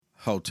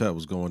Hotel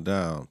was going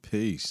down.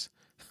 Peace.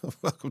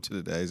 Welcome to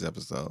today's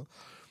episode.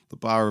 The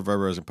Power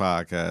Reverberation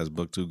Podcast,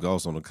 Book 2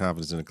 Ghosts on the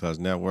Confidence in the Clutch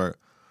Network.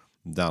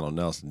 Donald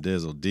Nelson,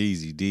 Dizzle,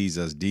 Deezy,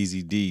 Deezus,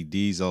 DZD,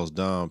 Deezos,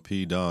 Don,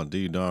 P, Don,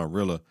 D, Don,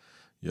 Rilla.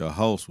 Your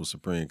host with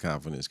supreme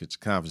confidence. Get your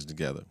confidence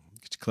together.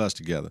 Get your clutch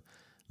together.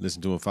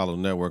 Listen to and follow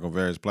the network on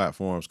various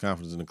platforms,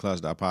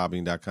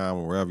 confidenceintheclutch.podbean.com,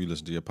 or wherever you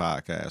listen to your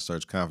podcast.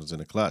 Search Confidence in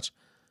the Clutch.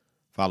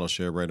 Follow,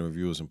 share, rate, and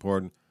review is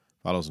important.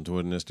 Follow us on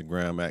Twitter and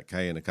Instagram at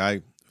K and the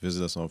Kite.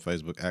 Visit us on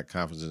Facebook at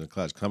Confidence in the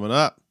Clutch. Coming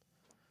up,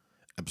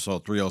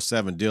 episode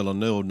 307, Deal or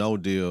No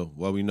Deal.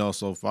 What we know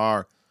so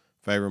far,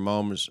 favorite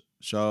moments,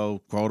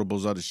 show,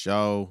 quotables of the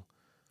show,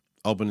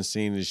 opening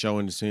scene of the show,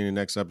 in the scene, the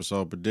next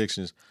episode,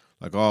 predictions.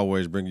 Like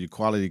always, bringing you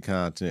quality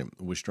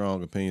content with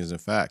strong opinions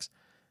and facts.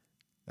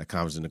 That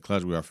Confidence in the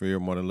Clutch, we are fear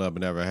more than love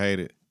but never hate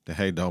it. The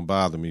hate don't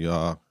bother me,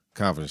 y'all.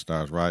 Confidence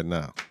starts right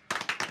now.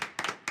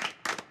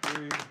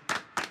 3,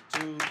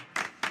 2,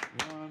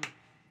 1.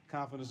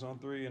 Confidence on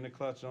 3, in the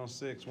clutch on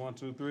 6. 1,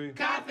 2, 3.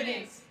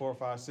 Confidence. 4,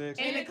 5, 6.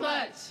 In the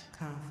clutch.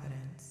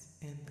 Confidence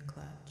in the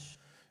clutch.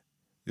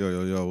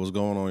 Yo, what's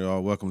going on,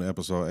 y'all? Welcome to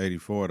episode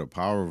 84 of the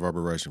Power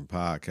Reverberation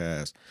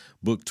Podcast.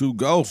 Book 2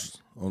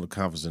 Ghosts on the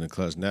Confidence in the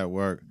Clutch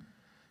Network.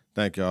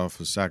 Thank y'all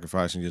for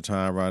sacrificing your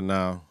time right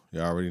now.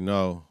 You already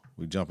know.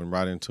 We jumping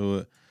right into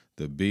it.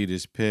 The beat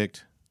is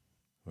picked.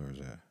 Where is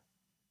that?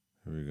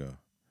 Here we go.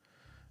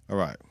 All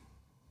right.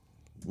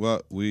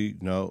 What we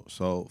know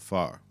so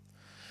far.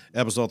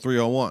 Episode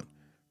 301.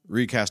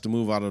 Reek has to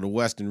move out of the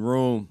Western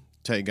room.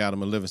 Tate got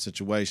him a living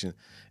situation.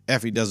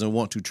 Effie doesn't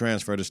want to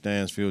transfer to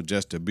Stansfield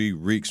just to be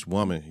Reek's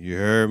woman. You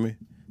heard me?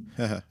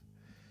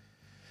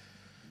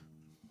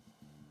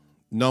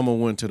 Noma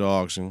went to the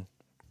auction.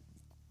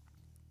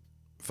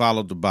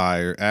 Followed the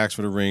buyer, asked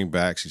for the ring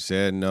back. She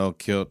said no,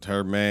 killed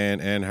her man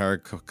and her,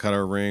 cut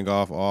her ring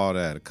off, all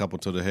that. A couple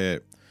to the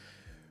head.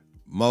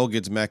 Mo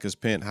gets Mecca's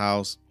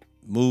penthouse,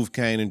 moved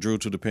Kane and Drew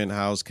to the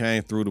penthouse.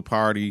 Kane threw the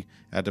party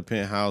at the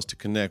penthouse to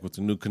connect with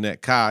the new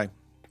Connect Kai.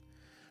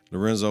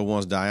 Lorenzo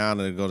wants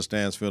Diana to go to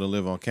Stansfield and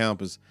live on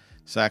campus.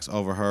 Sachs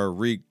overheard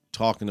Reek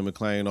talking to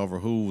McClain over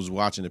who was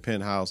watching the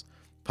penthouse,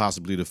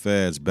 possibly the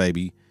feds,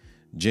 baby.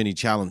 Jenny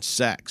challenged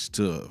Sachs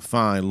to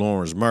find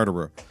Lauren's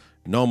murderer.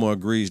 Noma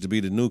agrees to be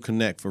the new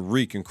connect for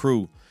Reek and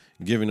crew,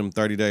 giving them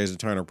 30 days to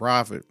turn a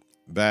profit.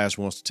 Bash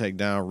wants to take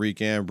down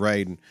Reek and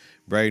Braden.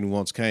 Braden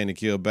wants Kane to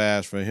kill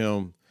Bash for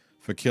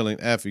killing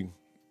Effie.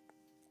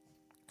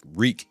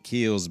 Reek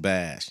kills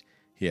Bash.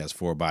 He has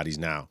 4 bodies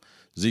now.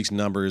 Zeke's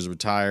number is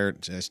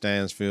retired at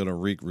Stansfield,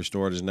 and Reek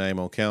restored his name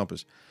on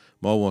campus.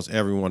 Mo wants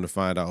everyone to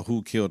find out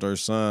who killed her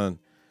son.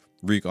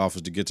 Reek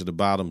offers to get to the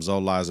bottom.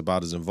 Zoe lies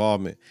about his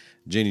involvement.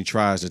 Jenny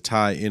tries to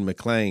tie in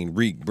McClain,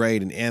 Reek,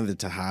 Braden, and the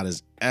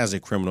Tejadas as a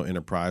criminal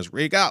enterprise.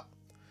 Reek out.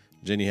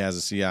 Jenny has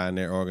a CI in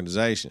their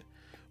organization.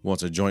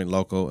 Wants a joint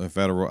local and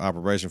federal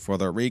operation for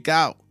the Reek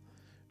out.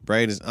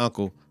 Braden's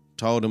uncle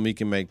told him he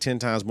can make 10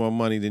 times more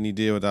money than he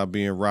did without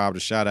being robbed or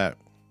shot at.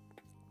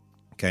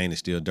 Kane is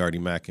still dirty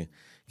macking,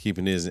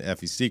 keeping his and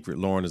Effie's secret.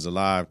 Lauren is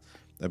alive.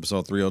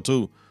 Episode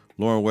 302.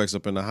 Lauren wakes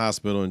up in the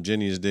hospital and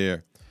Jenny is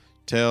there.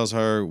 Tells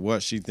her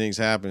what she thinks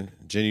happened.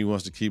 Jenny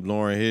wants to keep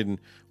Lauren hidden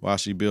while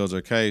she builds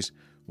her case.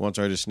 Wants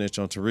her to snitch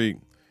on Tariq.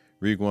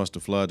 Reek wants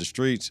to flood the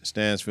streets.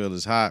 Stansfield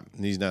is hot,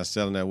 and he's not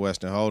selling at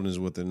Western Holdings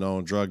with a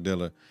known drug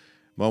dealer.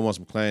 Mo wants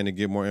McClain to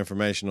get more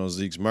information on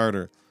Zeke's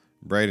murder.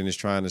 Braden is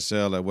trying to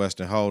sell at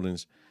Western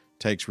Holdings.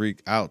 Takes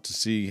Reek out to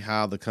see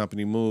how the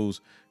company moves.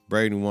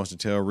 Braden wants to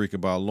tell Reek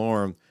about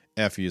Lauren.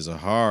 Effie is a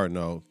hard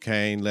no.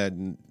 Kane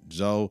letting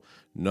Zoe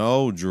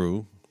know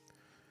Drew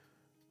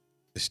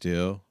is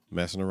still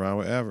messing around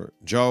with Everett.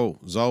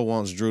 Zoe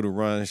wants Drew to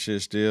run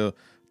shit still.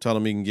 Tell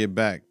him he can get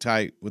back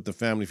tight with the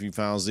family if he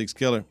found Zeke's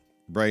killer.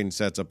 Braden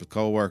sets up his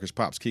co-workers,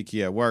 pops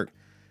Kiki at work,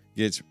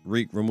 gets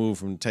Reek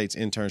removed from Tate's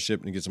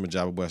internship and gets him a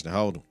job at Western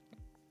Hold'em.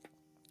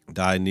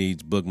 Di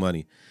needs book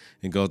money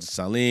and goes to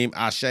Salim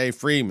Ashe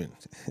Freeman.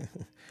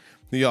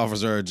 He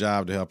offers her a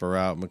job to help her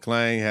out.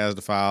 McClain has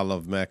the file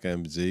of Mecca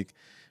and Zeke.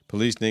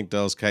 Police think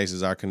those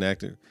cases are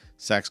connected.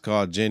 Sachs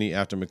called Jenny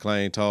after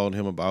McClain told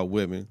him about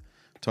Whitman.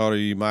 Told her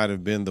you might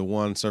have been the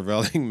one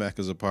surveilling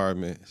Mecca's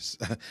apartment.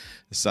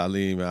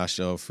 Salim Ashe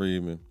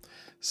Freeman.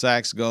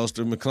 Sachs goes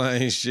through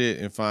McClain's shit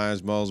and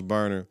finds Mo's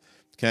burner.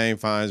 Kane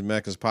finds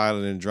Mecca's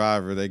pilot and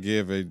driver. They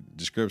give a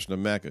description of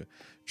Mecca.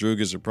 Drew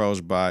gets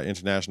approached by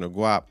International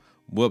Guap.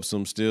 Whoops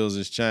him, steals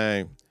his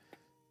chain.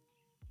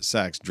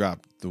 Sachs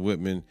dropped the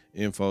Whitman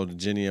info to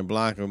Jenny and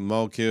Blanca.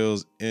 Mo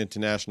kills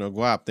International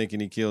Guap,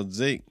 thinking he killed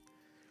Zeke.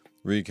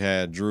 Reek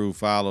had Drew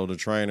follow the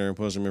trainer and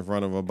push him in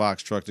front of a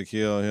box truck to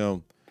kill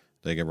him.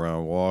 They get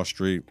around Wall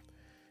Street.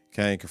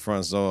 Kane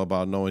confronts Zoe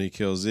about knowing he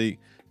killed Zeke.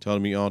 Told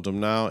him he owned him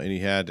now, and he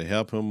had to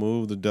help him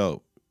move that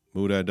dope.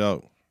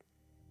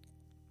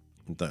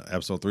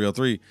 Episode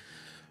 303.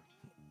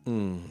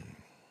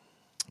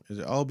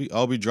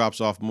 Obi drops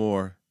off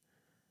more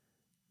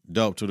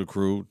dope to the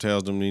crew.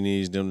 Tells them he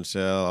needs them to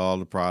sell all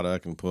the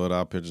product and put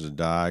out pictures of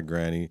Di,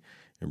 Granny,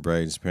 and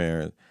Braden's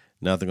parents.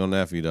 Nothing on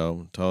Effie,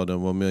 though. Told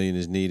them $1 million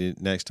is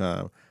needed next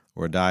time.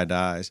 or Die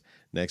dies.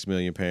 Next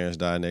million parents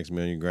die. Next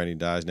million granny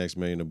dies. Next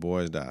million the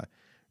boys die.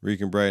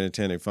 Reek and Braden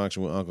attend a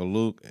function with Uncle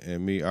Luke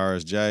and meet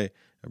RSJ,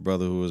 a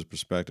brother who is a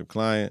prospective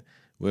client.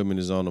 Whitman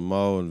is on the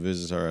mo and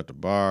visits her at the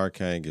bar.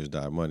 Kane gives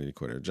Di money to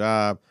quit her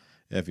job.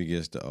 Effie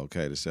gets the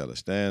okay to sell a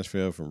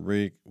Stansfield from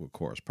Reek with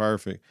Course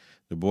Perfect.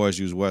 The boys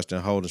use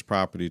Western Holdings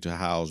property to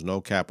house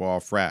No Cap All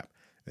Frap,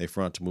 a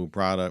front to move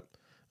product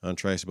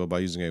untraceable by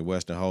using a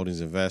Western Holdings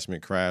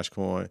investment crash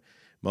coin.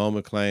 Mo,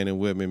 McClain, and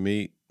Whitman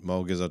meet.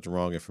 Mo gives up the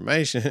wrong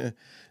information.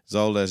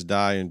 Zoe lets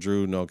Di and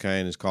Drew know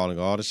Kane is calling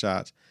all the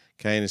shots.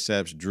 Kane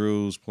accepts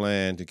Drew's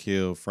plan to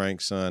kill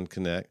Frank's son,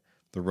 Connect,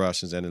 the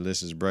Russians, and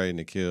enlists Braden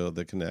to kill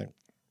the Connect.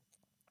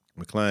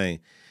 McClain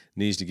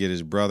needs to get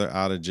his brother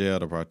out of jail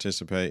to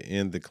participate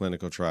in the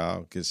clinical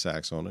trial, gets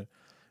sacks on it.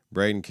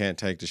 Braden can't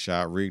take the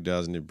shot. Reek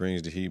does, and it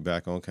brings the heat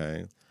back on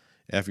Kane.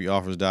 Effie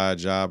offers Di a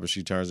job, but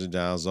she turns it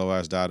down. Zoe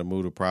asks Di to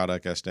move the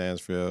product at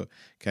Stansfield.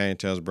 Kane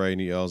tells Braden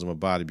he owes him a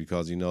body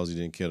because he knows he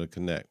didn't kill the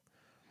Connect.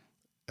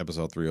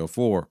 Episode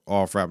 304.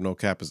 All Frap No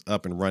Cap is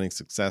up and running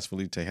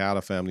successfully.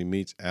 Tejada family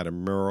meets at a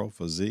mural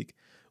for Zeke.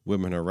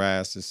 Women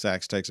harasses.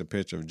 Sachs takes a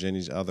picture of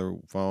Jenny's other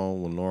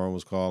phone when Lauren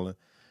was calling.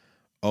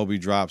 Obi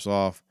drops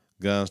off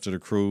guns to the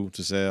crew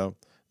to sell.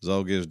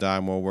 Zoe gives Di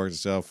more work to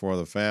sell for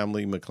the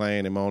family.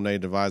 McClain and Monet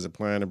devise a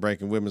plan to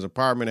break in Whitman's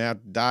apartment and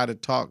have Di to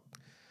talk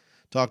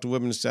to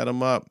Whitman to set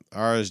him up.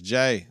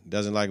 RSJ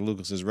doesn't like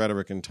Lucas's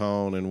rhetoric and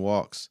tone and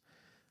walks.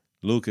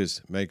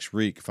 Lucas makes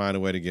Reek find a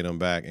way to get him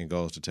back and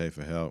goes to Tate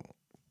for help.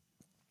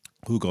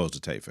 Who goes to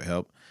Tate for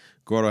help?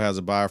 Gordo has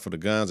a buyer for the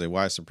guns, a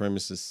white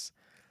supremacist.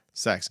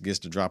 Sachs gets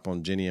the drop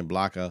on Jenny and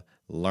Blanca,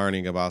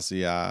 learning about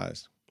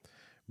CIs.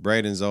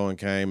 Braden, Zoe, and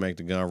Kane make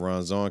the gun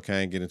run. Zoe and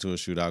Kane get into a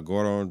shootout.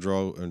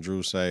 Gordo and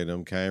Drew save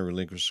them. Kane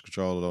relinquishes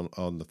control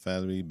on the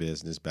family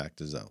business back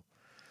to Zoe.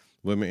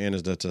 Whitman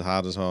enters the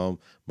Tejada's home.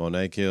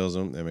 Monet kills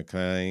him, and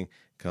McClain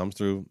comes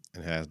through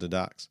and has the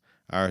docs.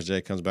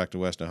 RSJ comes back to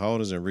Western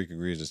Holdings, and Reek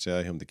agrees to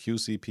sell him the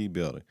QCP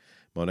building.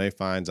 Monet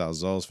finds out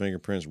Zoe's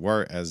fingerprints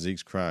were at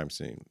Zeke's crime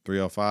scene.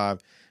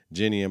 305,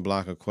 Jenny and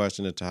Blanca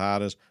question the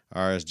Tejadas.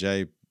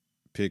 RSJ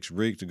picks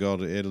Reek to go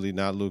to Italy,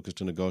 not Lucas,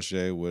 to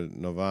negotiate with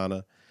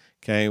Nirvana.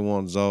 Kane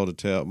wants Zoe to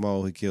tell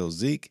Mo he killed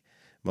Zeke.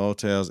 Mo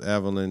tells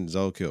Evelyn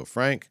Zoe killed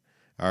Frank.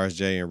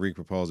 RSJ and Reek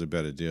propose a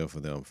better deal for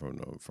them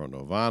from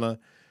Nirvana.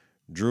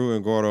 Drew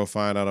and Gordo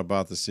find out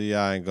about the CI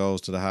and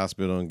goes to the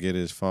hospital and get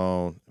his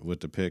phone with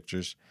the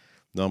pictures.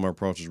 Noma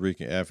approaches Reek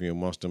and Effie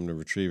and wants them to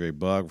retrieve a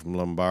bug from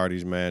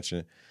Lombardi's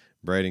mansion.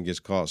 Braden gets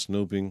caught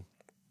snooping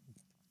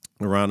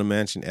around the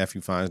mansion.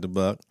 Effie finds the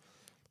bug.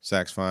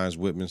 Sachs finds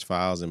Whitman's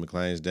files in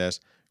McClain's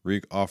desk.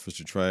 Reek offers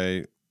to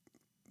trade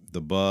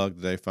the bug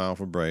they found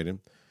for Braden.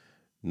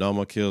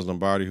 Noma kills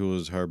Lombardi, who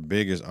is her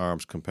biggest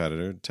arms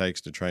competitor, takes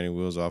the training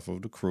wheels off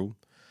of the crew.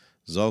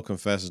 Zoe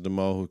confesses to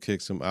Mo, who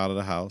kicks him out of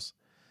the house.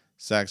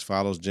 Sachs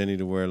follows Jenny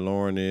to where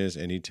Lauren is,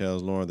 and he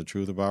tells Lauren the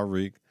truth about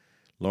Reek.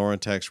 Lauren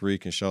texts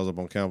Reek and shows up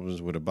on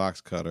campus with a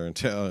box cutter and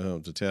tell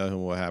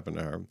him what happened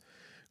to her.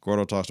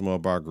 Gordo talks to Mo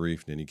about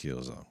grief, then he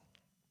kills her.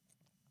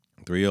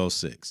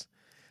 306.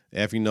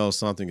 Effie knows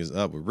something is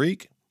up with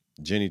Reek.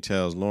 Jenny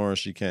tells Lauren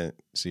she can't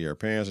see her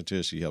parents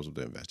until she helps with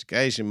the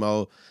investigation.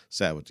 Mo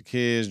sat with the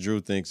kids.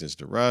 Drew thinks it's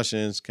the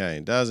Russians.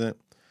 Kane doesn't.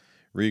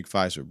 Reek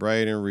fights with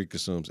Braden. Reek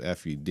assumes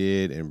Effie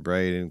did, and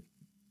Braden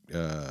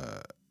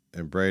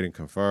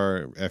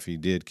confirmed Effie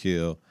did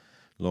kill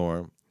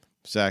Lauren.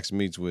 Sachs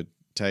meets with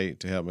Tate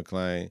to help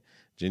McClain.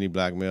 Jenny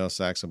blackmails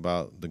Sachs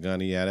about the gun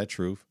he had at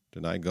Truth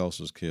the night Ghost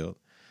was killed.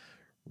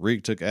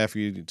 Reek took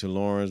Effie to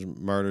Lauren's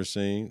murder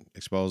scene,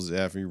 exposes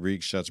Effie.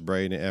 Reek shuts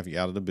Braden and Effie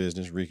out of the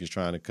business. Reek is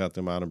trying to cut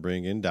them out and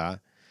bring in Di.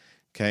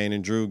 Kane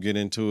and Drew get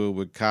into it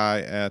with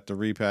Kai at the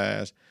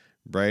repast.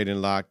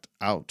 Braden locked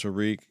out to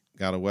Reek,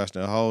 got a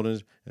Western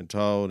Holdings, and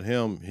told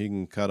him he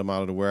can cut him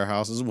out of the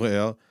warehouse as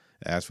well.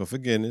 Asked for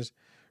forgiveness.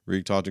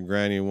 Reek talked to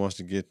Granny and wants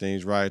to get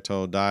things right.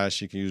 Told Di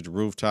she can use the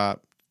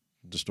rooftop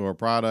to store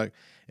product.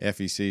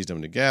 Effie sees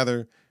them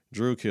together.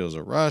 Drew kills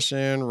a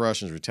Russian.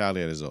 Russians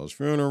retaliate at Zoe's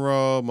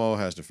funeral. Mo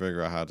has to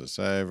figure out how to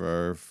save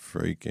her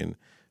freaking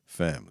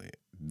family.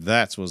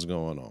 That's what's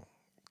going on.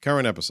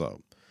 Current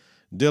episode.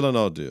 Deal or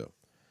no deal.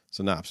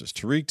 Synopsis.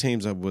 Tariq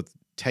teams up with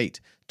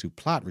Tate to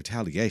plot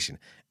retaliation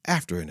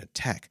after an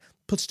attack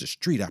puts the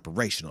street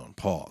operation on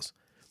pause.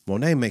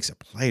 Monet makes a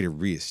play to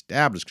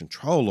reestablish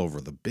control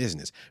over the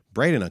business.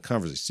 Braden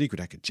uncovers a secret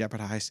that could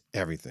jeopardize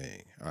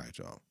everything. All right,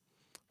 y'all.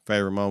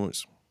 Favorite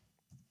moments.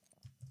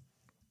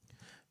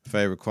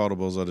 Favorite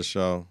quotables of the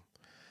show.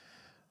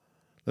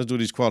 Let's do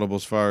these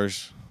quotables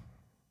first.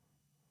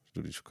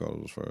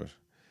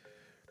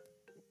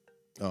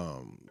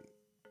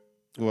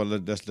 Well,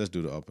 let's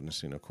do the opening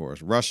scene, of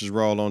course. Rush's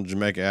roll on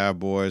Jamaica Ave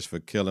boys for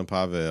killing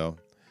Pavel.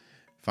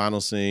 Final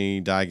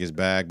scene, Di gets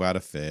bagged by the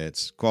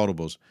feds.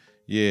 Quotables.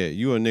 Yeah,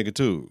 you a nigga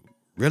too.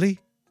 Really?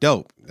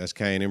 Dope. That's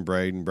Kane and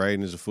Braden.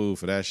 Braden is a fool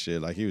for that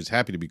shit. Like, he was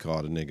happy to be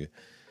called a nigga.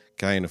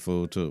 Kane a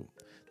fool too.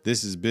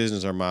 This is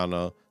business,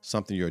 hermano.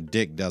 Something your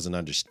dick doesn't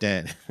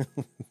understand.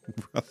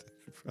 brother.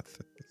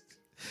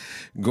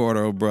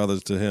 Gordo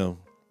brothers to him.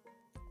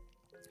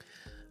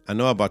 I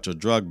know about your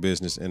drug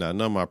business, and I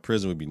know my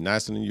prison would be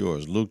nicer than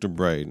yours. Luke to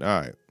Braden. All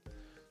right.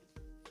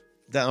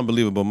 That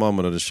unbelievable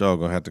moment of the show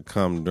gonna have to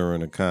come during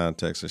the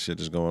context of shit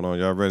that's going on.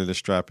 Y'all ready to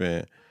strap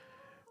in?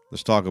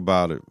 Let's talk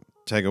about it.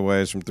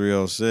 Takeaways from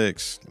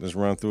 306. Let's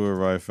run through it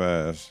right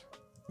fast.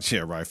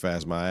 Yeah, right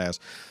fast, my ass.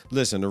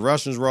 Listen, the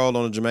Russians rolled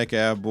on the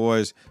Jamaica Ave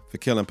boys for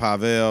killing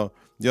Pavel.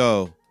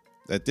 Yo,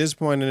 at this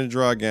point in the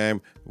drug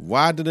game,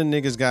 why do the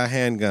niggas got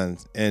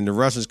handguns and the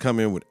Russians come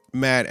in with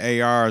mad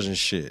ARs and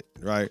shit,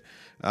 right?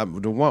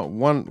 The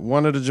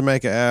one of the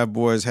Jamaica Ave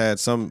boys had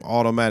some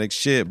automatic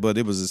shit, but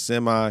it was a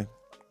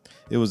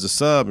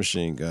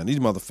submachine gun. These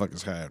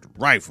motherfuckers had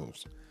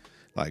rifles.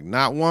 Like,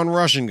 not one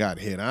Russian got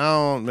hit.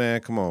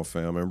 Man, come on,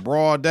 fam. In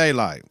broad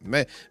daylight.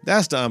 Man,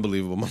 that's the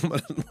unbelievable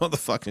moment of the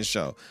motherfucking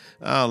show.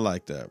 I don't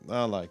like that.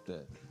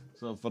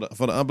 So for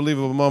the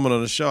unbelievable moment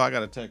of the show, I got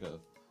to take a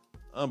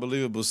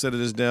unbelievable sip of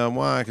this damn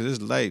wine because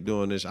it's late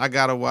doing this. I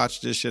got to watch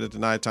this shit at the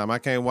nighttime. I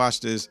can't watch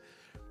this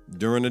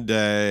during the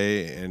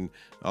day and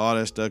all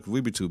that stuff.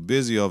 We be too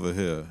busy over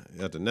here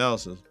at the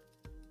Nelsons.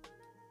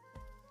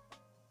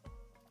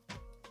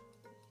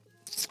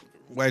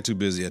 Way too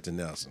busy at the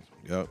Nelsons.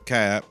 Yo,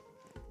 cab.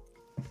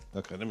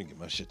 Okay, let me get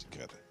my shit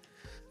together.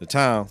 The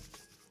town.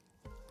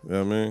 You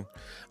know what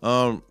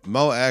I mean?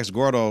 Mo asked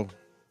Gordo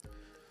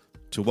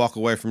to walk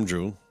away from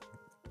Drew.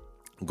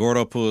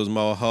 Gordo pulls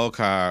Mo whole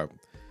card.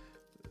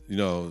 You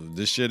know,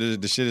 this shit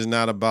is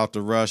not about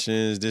the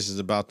Russians. This is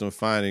about them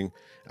finding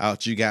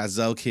out you got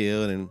Zoe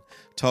killed and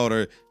told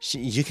her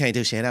you can't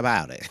do shit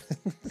about it.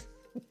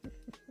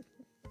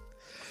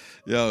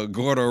 Yo,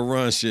 Gordo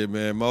run shit,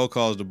 man. Mo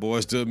calls the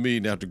boys to a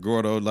meeting after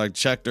Gordo like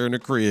checked her in the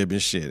crib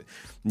and shit.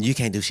 You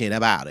can't do shit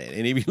about it.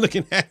 And he be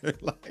looking at her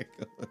like,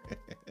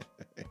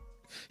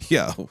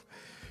 yo.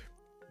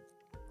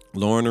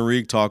 Lauren and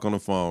Reek talk on the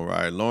phone,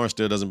 right? Lauren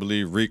still doesn't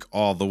believe Reek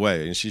all the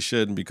way, and she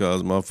shouldn't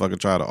because motherfucker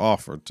tried to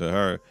offer to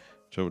her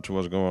to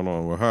what's going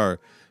on with her.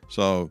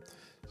 So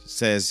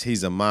says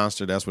he's a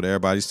monster. That's what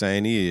everybody's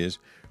saying he is.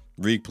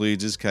 Reek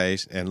pleads his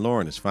case, and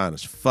Lauren is fine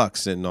as fuck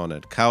sitting on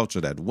that couch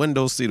or that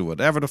window seat or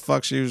whatever the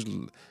fuck she was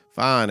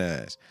fine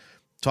as.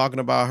 Talking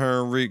about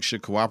her and Reek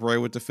should cooperate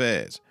with the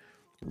feds.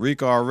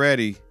 Reek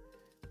already,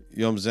 you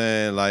know what I'm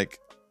saying, like,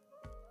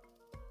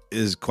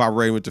 is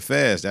cooperating with the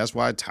feds. That's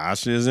why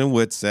Tasha is in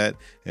Witset,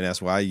 and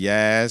that's why he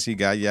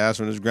got Yaz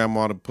from his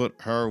grandma to put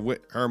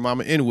her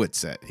mama in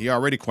Witset. He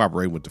already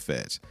cooperated with the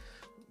feds.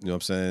 You know what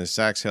I'm saying?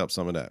 Sachs helped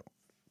some of that.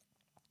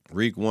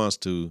 Reek wants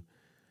to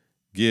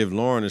give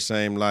Lauren the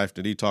same life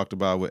that he talked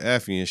about with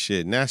Effie and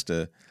shit, and that's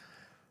the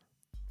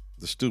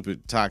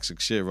stupid toxic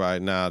shit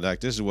right now. Like,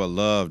 this is what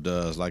love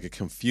does. Like, it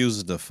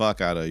confuses the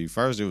fuck out of you.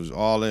 First, it was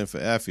all in for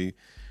Effie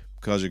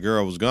because your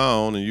girl was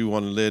gone and you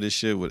want to live this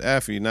shit with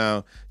Effie.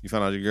 Now, you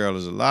find out your girl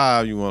is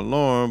alive, you want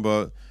Lauren,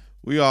 but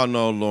we all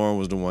know Lauren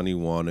was the one he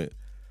wanted.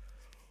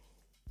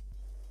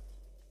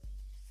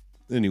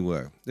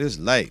 Anyway, it's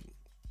late.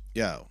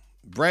 Yo,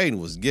 Braden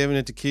was giving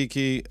it to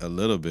Kiki a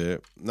little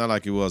bit. Not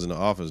like he was in the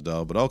office,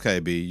 though, but okay,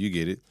 B, you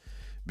get it.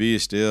 B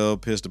is still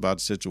pissed about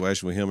the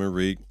situation with him and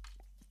Reek.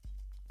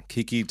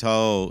 Kiki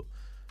told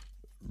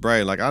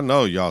Braden, like, I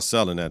know y'all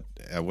selling at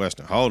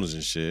Western Holdings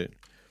and shit.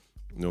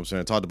 You know what I'm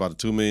saying? Talked about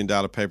the $2 million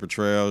paper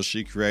trails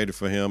she created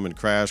for him and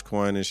Crash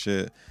Coin and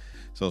shit.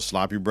 So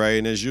sloppy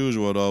Braden as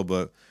usual, though,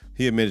 but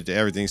he admitted to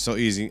everything so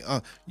easy.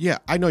 Yeah,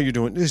 I know you're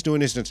doing this.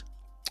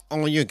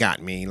 Oh, you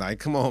got me. Like,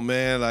 come on,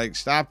 man. Like,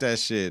 stop that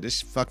shit.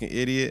 This fucking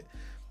idiot.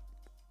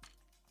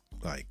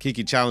 Like,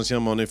 Kiki challenged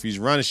him on if he's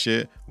running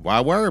shit. Why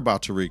worry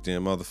about Tariq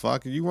then,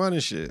 motherfucker? You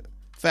running shit.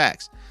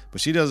 Facts. But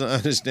she doesn't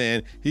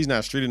understand he's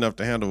not street enough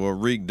to handle what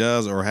Reek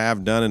does or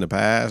have done in the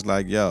past.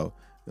 Like, yo,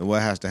 and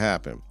what has to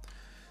happen?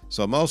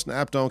 So Mo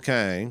snapped on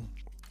Kane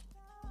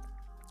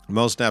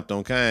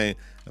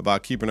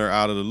about keeping her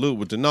out of the loop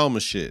with the Noma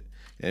shit.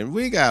 And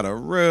we got a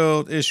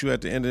real issue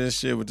at the end of this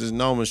shit with this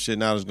Noma shit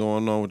now that's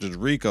going on with this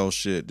Rico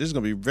shit. This is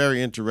going to be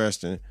very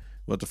interesting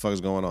what the fuck is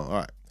going on. All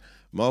right.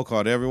 Mo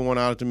called everyone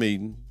out at the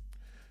meeting.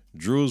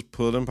 Drew's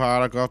pulling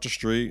product off the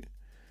street.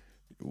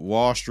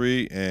 Wall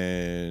Street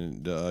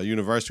and the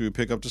university would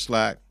pick up the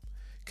slack.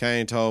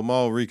 Kane told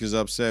Mo Reek is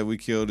upset we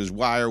killed his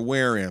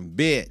wire-wearing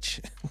bitch.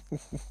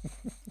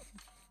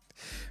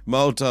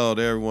 Mo told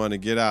everyone to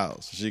get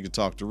out so she could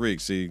talk to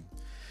Reek. See,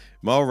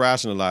 Mo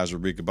rationalized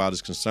with Reek about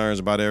his concerns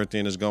about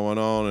everything that's going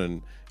on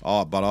and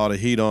about all the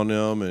heat on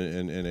them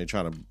and they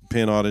trying to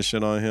pin all this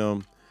shit on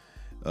him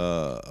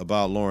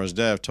about Lauren's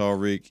death. Told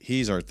Reek,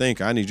 he's our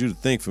thinker. I need you to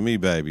think for me,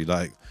 baby.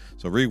 Like,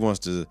 so Reek wants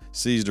to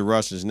seize the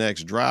Russians'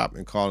 next drop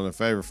and call in a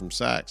favor from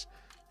Sachs,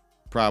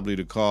 probably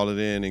to call it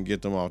in and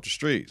get them off the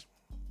streets.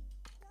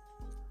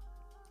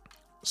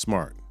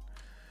 Smart.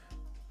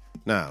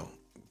 Now,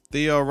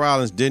 Theo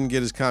Rollins didn't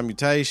get his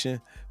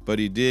commutation, but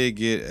he did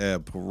get a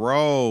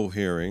parole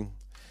hearing.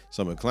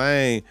 So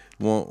McClain,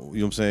 you know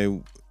what I'm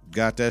saying,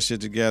 got that shit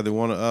together,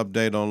 want an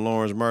update on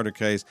Lauren's murder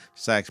case.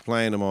 Sachs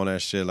playing him on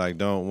that shit like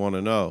don't want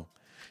to know.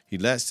 He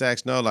let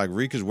Sachs know like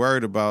Reek is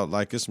worried about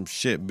like there's some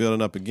shit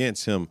building up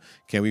against him.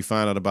 Can we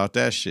find out about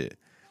that shit?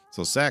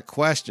 So Sack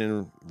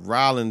questioned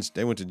Rollins.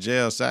 They went to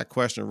jail. Sack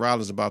questioned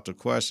Rollins about the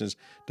questions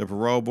the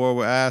parole board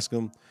would ask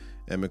him.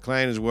 And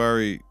McClain is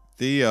worried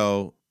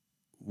Theo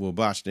will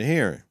botch the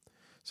hearing.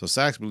 So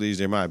Sachs believes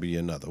there might be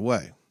another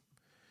way.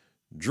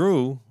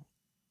 Drew,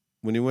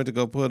 when he went to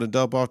go pull the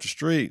dope off the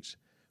streets,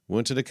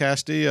 went to the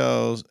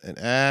Castillos and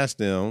asked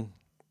them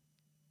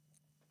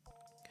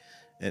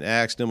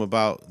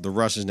about the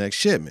Russians' next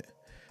shipment.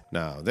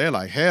 Now, they're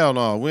like, hell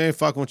no, we ain't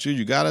fucking with you.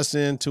 You got us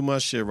in too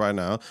much shit right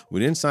now. We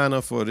didn't sign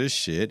up for this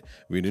shit.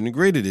 We didn't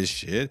agree to this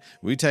shit.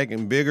 We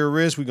taking bigger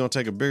risks. We going to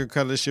take a bigger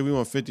cut of this shit. We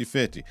want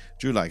 50-50.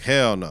 Drew like,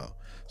 hell no.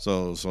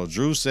 So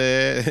Drew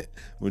said,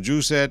 when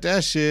Drew said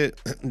that shit,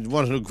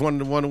 one of the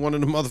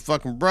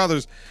motherfucking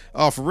brothers,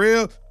 oh, for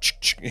real?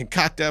 And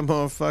cocked that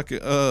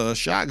motherfucking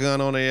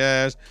shotgun on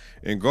their ass.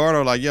 And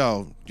Gordo like,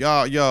 yo.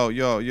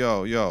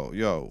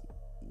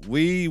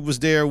 We was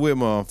there with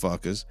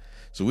motherfuckers.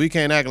 So we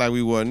can't act like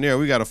we wasn't there.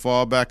 We got to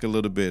fall back a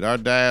little bit. Our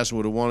dads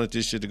would have wanted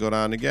this shit to go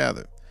down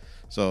together.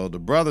 So the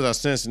brothers are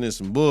sensing this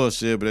some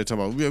bullshit, but they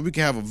talking about, yeah, we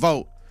can have a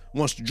vote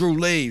once Drew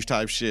leaves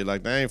type shit.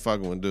 Like, they ain't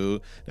fucking with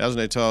dude. That's when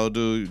they told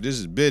dude, this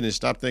is business.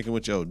 Stop thinking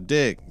with your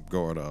dick,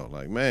 Gordo.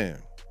 Like,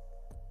 man.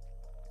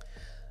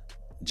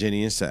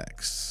 Jenny and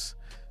Sax.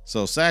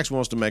 So Sax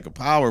wants to make a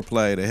power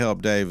play to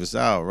help Davis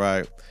out,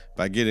 right?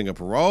 By getting a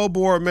parole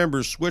board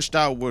member switched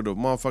out with a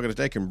motherfucker that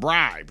they can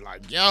bribe.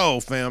 Like, yo,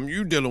 fam,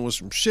 you dealing with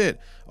some shit.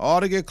 All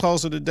to get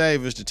closer to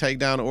Davis to take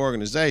down the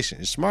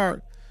organization. It's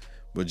smart.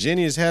 But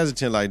Jenny is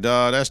hesitant, like,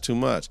 dawg, that's too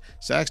much.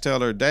 Sachs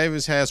tell her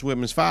Davis has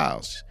women's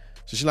files.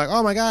 So she's like,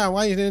 oh my God,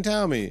 why you didn't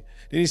tell me?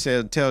 Then he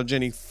said, tell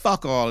Jenny,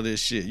 fuck all of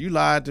this shit. You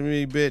lied to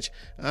me, bitch.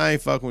 I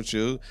ain't fucking with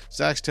you.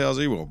 Sachs tells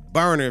her he will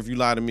burn her if you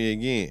lie to me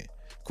again.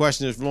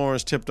 Question if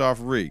Lawrence tipped off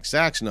Reek.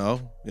 Sachs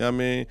know. You know what I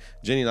mean?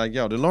 Jenny like,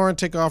 yo, did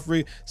Lawrence tick off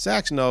Reek?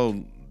 Sachs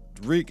know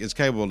Reek is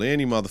capable of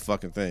any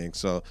motherfucking thing.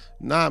 So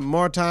not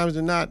more times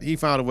than not, he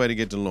found a way to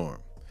get to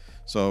Lawrence.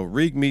 So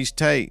Reek meets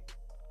Tate,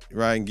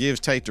 right, and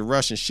gives Tate the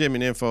Russian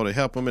shipment info to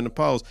help him in the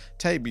post.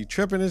 Tate be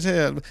tripping his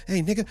head.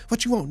 Hey, nigga,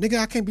 what you want? Nigga,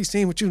 I can't be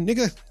seen with you,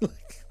 nigga.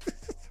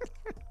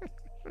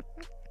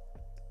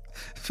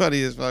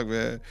 Funny as fuck,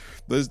 man.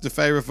 But it's the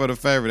favorite for the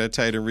favorite that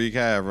Tate and Reek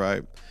have,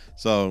 right?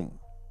 So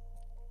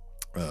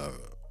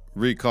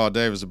Reek called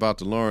Davis about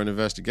the Lauren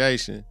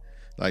investigation.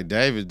 Like,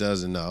 Davis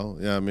doesn't know.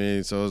 You know what I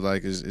mean? So it's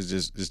like, it's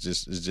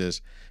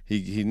just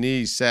he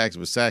needs Sachs,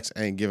 but Sachs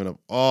ain't giving up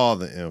all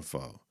the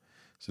info.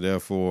 So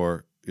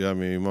therefore, you know what I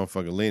mean,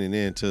 motherfucker leaning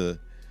into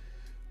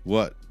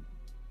what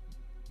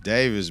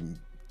Davis,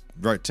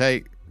 right,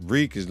 Tate,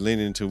 Reek is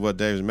leaning into what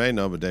Davis may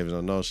know, but Davis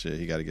don't know shit.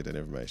 He got to get that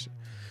information.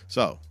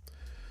 So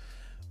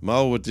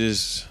Mo with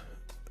this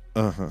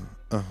Mo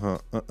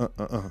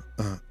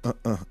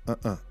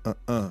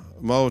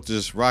with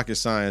this rocket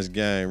science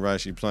game, right?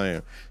 She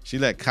playing. She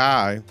let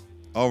Kai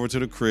over to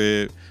the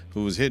crib,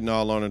 who was hitting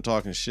all on her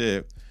talking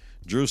shit.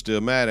 Drew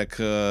still mad at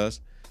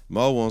Cuz.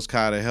 Mo wants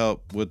Kai to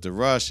help with the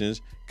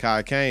Russians.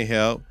 Kai can't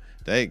help.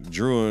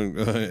 Drew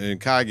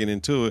and Kai get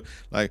into it.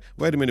 Like,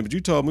 wait a minute, but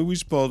you told me we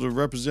supposed to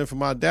represent for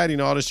my daddy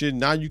and all this shit.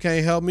 Now you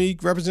can't help me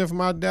represent for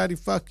my daddy?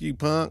 Fuck you,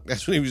 punk.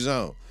 That's what he was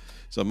on.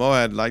 So Mo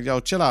had like, yo,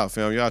 chill out,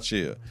 fam. Y'all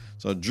chill.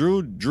 So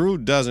Drew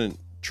doesn't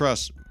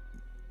trust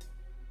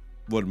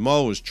what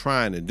Mo is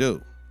trying to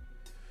do.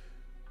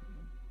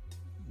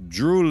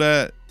 Drew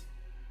let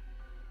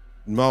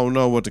Mo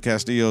know what the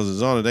Castillos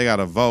is on, and they got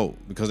to vote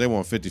because they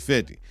want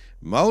 50-50.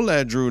 Mo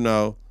let Drew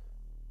know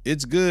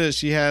it's good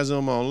she has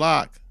him on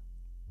lock,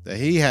 that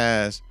he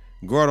has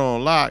Gordo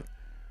on lock,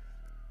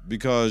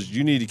 because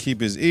you need to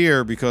keep his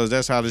ear, because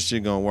that's how this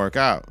shit gonna work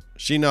out.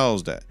 She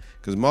knows that,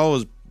 because Mo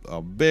is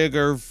a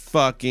bigger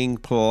fucking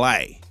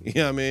play. You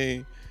know what I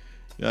mean?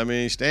 You know what I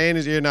mean? Stay in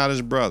his ear, not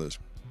his brother's.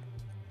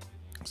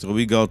 So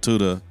we go to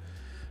the,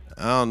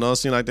 I don't know, it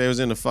seemed like they was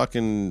in the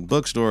fucking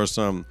bookstore or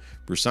something.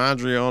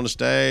 Brusandria on the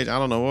stage. I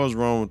don't know what was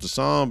wrong with the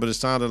song, but it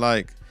sounded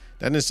like,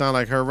 that didn't sound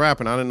like her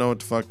rapping. I didn't know what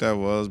the fuck that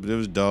was, but it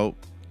was dope.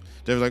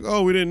 They was like,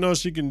 oh, we didn't know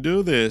she can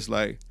do this.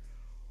 Like,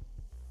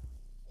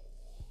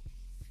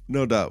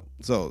 no doubt.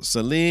 So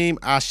Salim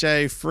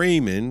Ashe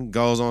Freeman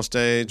goes on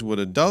stage with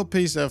a dope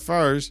piece at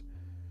first,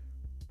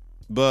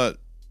 but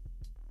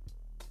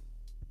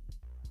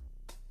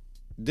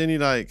then he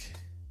like,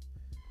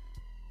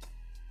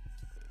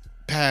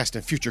 past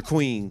and future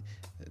queen,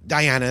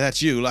 Diana,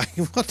 that's you. Like,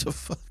 what the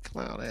fuck,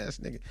 clown ass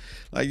nigga.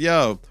 Like,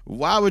 yo,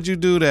 why would you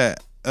do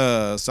that,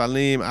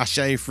 Salim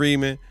Ashe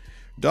Freeman?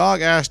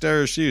 Dog asked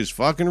her if she was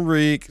fucking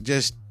Reek.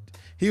 Just,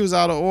 he was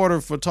out of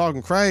order for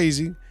talking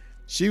crazy.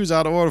 She was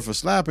out of order for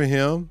slapping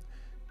him.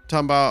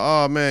 Talking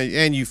about, oh man,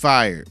 and you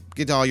fired.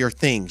 Get all your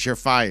things, you're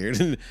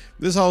fired.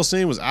 This whole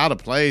scene was out of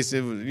place.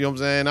 It was, you know what I'm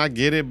saying? I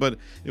get it, but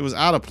it was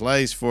out of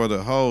place for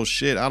the whole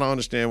shit. I don't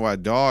understand why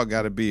Dog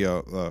got to be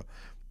a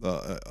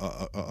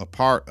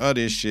part of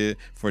this shit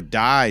for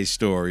Dai's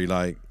story.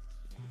 Like,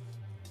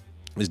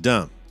 it's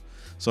dumb.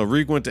 So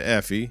Reek went to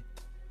Effie,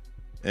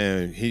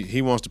 and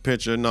he wants the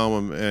picture of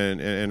Noma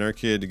and her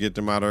kid to get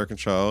them out of her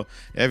control.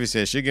 Effie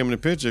said, she'll give him the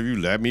picture if you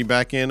let me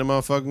back in the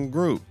motherfucking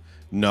group.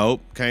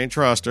 Nope, can't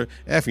trust her.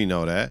 Effie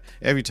know that.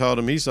 Effie told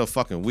him he's so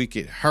fucking weak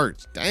it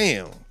hurts.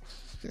 Damn.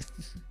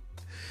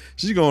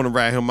 She's going to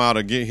rat him out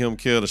or get him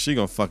killed, or she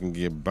gonna fucking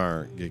get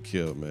burned, get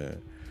killed,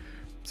 man.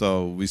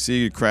 So we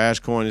see Crash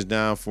Coin is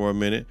down for a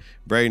minute.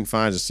 Braden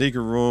finds a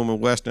secret room in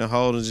Western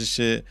Holdings and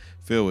shit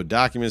filled with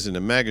documents and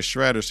the mega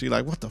shredder. She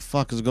like, what the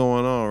fuck is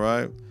going on,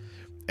 right?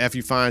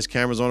 Effie finds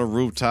cameras on the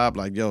rooftop,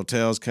 like, yo,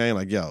 tells Kane,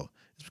 like, yo,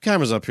 there's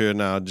cameras up here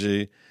now,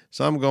 G.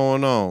 Something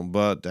going on,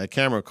 but that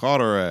camera caught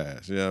her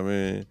ass, you know what I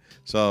mean?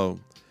 So,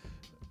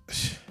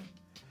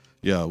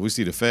 yo, we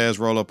see the feds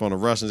roll up on the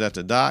Russians at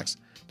the docks.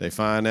 They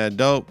find that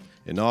dope,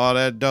 and all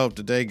that dope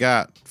that they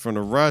got from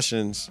the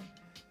Russians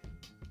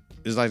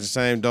is like the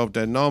same dope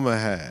that Noma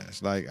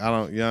has. Like, you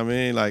know what I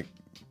mean? Like,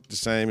 the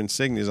same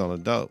insignias on the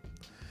dope.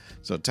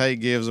 So Tate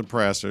gives a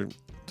presser,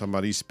 talking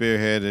about he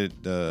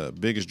spearheaded the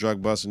biggest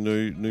drug bust in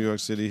New York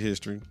City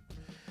history.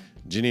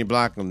 Jenny and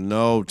Blanca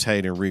know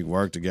Tate and Reek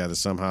work together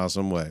somehow,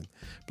 some way.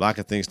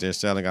 Blanca thinks they're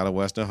selling out of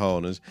Western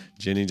Holdings.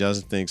 Jenny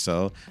doesn't think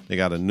so. They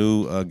got a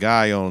new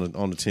guy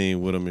on the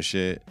team with them and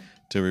shit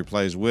to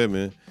replace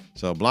Whitman.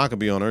 So Blanca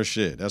be on her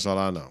shit. That's all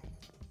I know.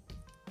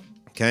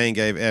 Kane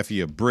gave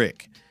Effie a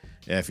brick.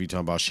 Effie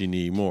talking about she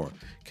need more.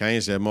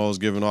 Kane said Mo's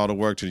giving all the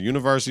work to the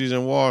universities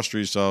and Wall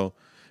Street. So,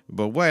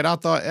 but wait, I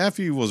thought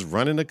Effie was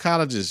running the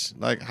colleges.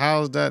 Like,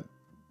 how's that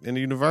in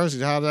the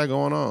universities? How's that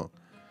going on?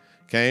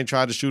 Kane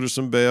tried to shoot her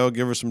some bail,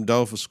 give her some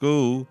dough for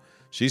school.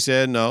 She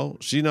said no.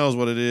 She knows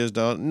what it is,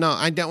 though. No,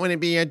 I don't want to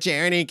be a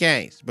charity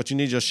case. But you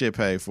need your shit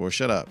paid for.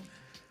 Shut up.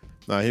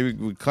 Now, here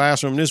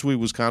classroom this week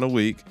was kind of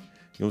weak. You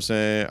know what I'm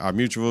saying? Our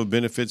mutual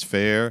benefits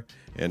fair.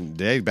 And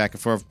they back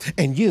and forth.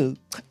 And you,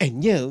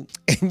 and you,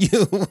 and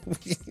you,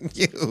 and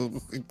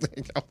you.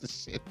 All the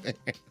shit, man.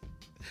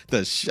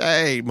 The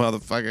shade,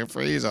 motherfucker.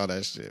 Freeze all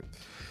that shit.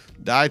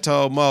 Di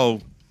told Mo,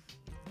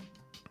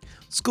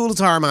 school is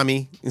hard,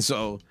 mommy. And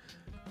so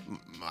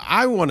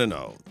I want to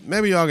know,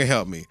 maybe y'all can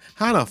help me.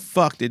 How the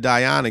fuck did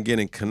Diana get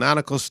in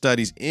canonical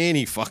studies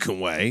any fucking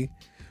way?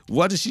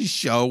 What does she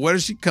show? Where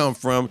does she come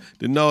from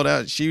to know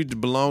that she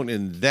belonged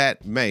in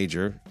that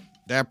major,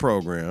 that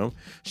program?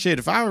 Shit,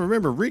 if I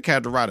remember, Rick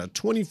had to write a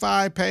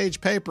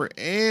 25-page paper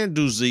and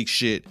do Zeke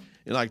shit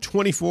in like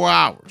 24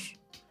 hours.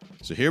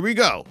 So here we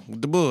go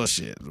with the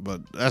bullshit,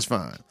 but that's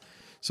fine.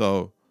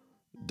 So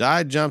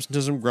Di jumps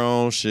into some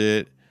grown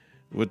shit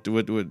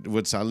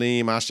with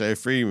Salim Ashe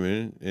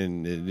Freeman,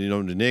 and you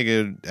know the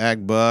nigga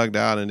act bugged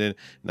out, and then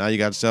now you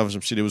got yourself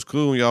some shit. It was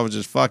cool when y'all was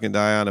just fucking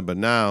Diana, but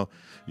now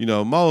you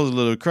know Mo's a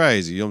little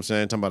crazy. You know what I'm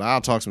saying? Talking about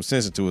I'll talk some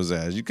sense into his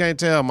ass. You can't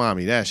tell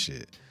mommy that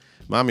shit.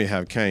 Mommy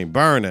have Kane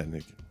burn that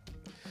nigga.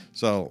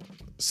 So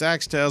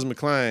Sachs tells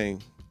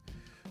McClane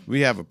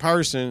we have a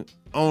person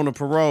on the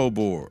parole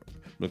board.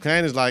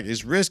 McClane is like,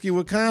 it's risky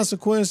with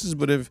consequences,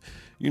 but if,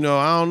 you know,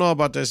 I don't know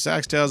about that.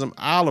 Sachs tells him,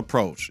 I'll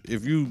approach.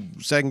 If you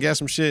second guess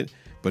some shit,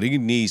 but he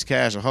needs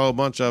cash, a whole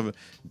bunch of it.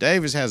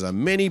 Davis has a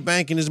mini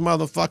bank in his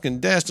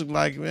motherfucking desk. Look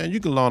like, man, you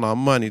can loan our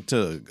money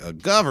to a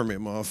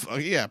government,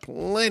 motherfucker. Yeah,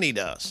 plenty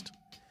dust.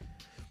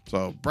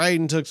 So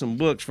Braden took some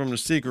books from the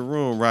secret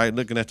room, right?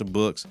 Looking at the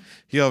books.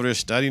 He over there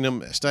studying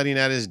them, studying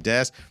at his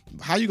desk.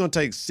 How you gonna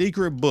take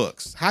secret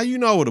books? How you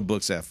know where the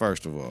book's at,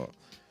 first of all?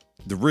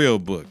 The real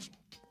books.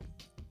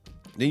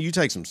 Then you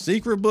take some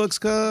secret books,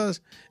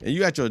 cuz, and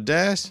you at your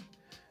desk.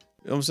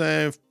 You know what I'm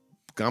saying?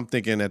 I'm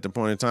thinking at the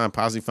point in time,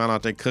 possibly found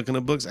out they cooking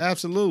the books.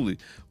 Absolutely.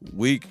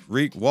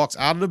 Reek walks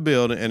out of the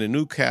building, and the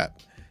new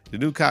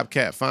cop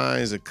cat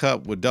finds a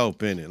cup with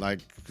dope in it. Like,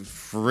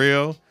 for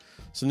real?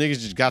 So niggas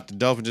just got the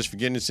dope and just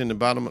forgetting it's in the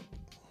bottom.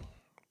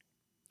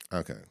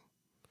 Okay.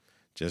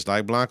 Just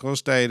like Blanco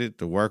stated,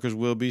 the workers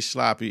will be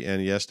sloppy,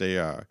 and yes, they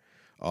are.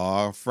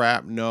 All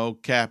frap, no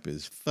cap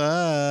is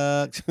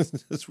fucked.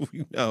 That's what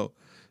we know.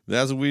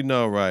 That's what we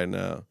know right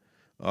now.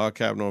 All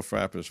cap, no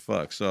frap is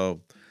fucked.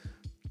 So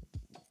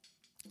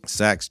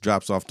Sachs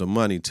drops off the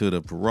money to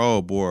the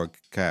parole board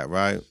cat,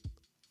 right?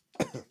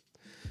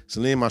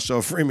 Salim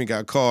Asho Freeman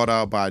got called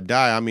out by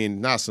Di. I mean,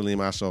 not Salim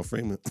Asho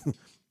Freeman.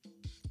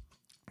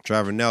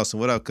 Trevor Nelson,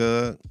 what up,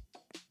 cuz?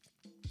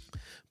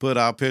 Put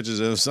out pictures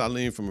of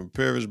Salim from a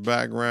privileged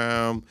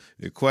background,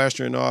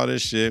 equestrian, all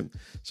this shit.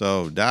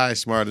 So Di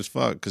smart as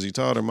fuck because he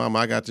told her, Mama,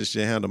 I got this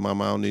shit handled.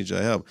 Mama, I don't need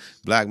your help.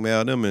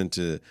 Blackmailed him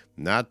into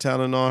not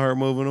telling on her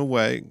moving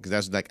away because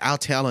that's like, I'll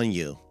tell on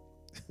you.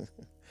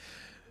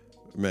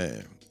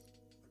 Man,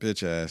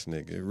 bitch ass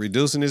nigga.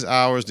 Reducing his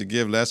hours to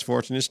give less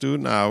fortunate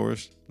student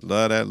hours.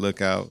 Love that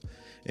lookout.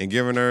 And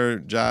giving her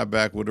job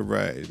back with a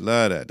raise.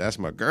 Love that. That's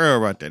my girl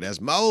right there. That's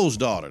Mo's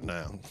daughter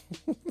now.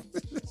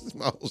 This is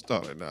Mo's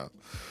daughter now.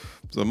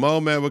 So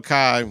Mo met with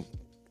Kai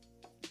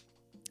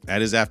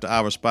at his after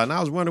hours spot. And I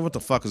was wondering what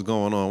the fuck is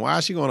going on. Why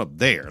is she going up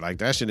there? Like,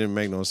 that shit didn't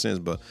make no sense.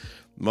 But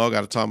Mo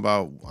got to talk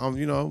about,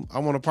 you know, I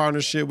want a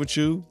partnership with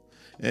you.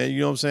 And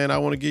you know what I'm saying? I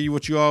want to give you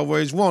what you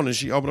always want. And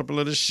she opened up a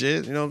little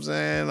shit. You know what I'm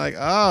saying? Like,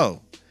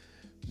 oh.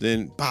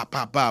 Then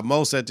pop.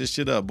 Mo set this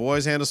shit up.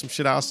 Boys handle some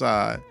shit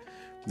outside.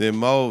 Then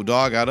Mo,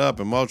 dog got up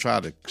and Mo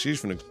tried to,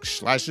 she's finna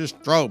slice his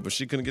throat, but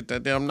she couldn't get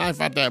that damn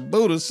knife out that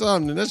boot or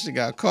something. And that shit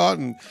got caught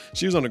and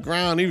she was on the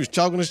ground. He was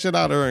choking the shit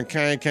out of her and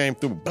Kane came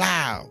through,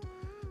 blow.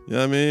 You know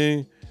what I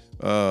mean?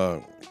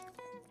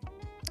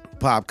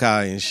 Pop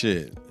Kai and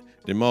shit.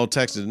 Then Mo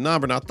texted the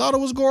number and I thought it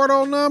was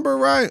Gordo's number,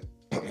 right?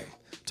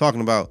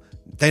 Talking about,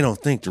 they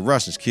don't think the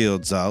Russians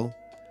killed Zoe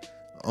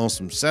on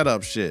some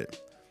setup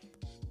shit,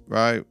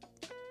 right?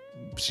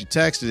 She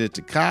texted it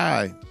to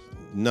Kai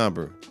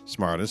number.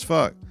 Smart as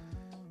fuck.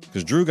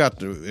 Because Drew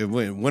got it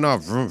went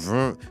off. Vroom,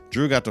 vroom.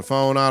 Drew got the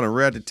phone out and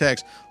read the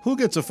text. Who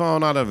gets a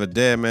phone out of a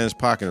dead man's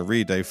pocket and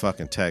read they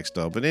fucking text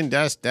though? But then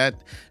that's that.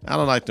 I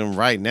don't like them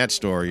writing that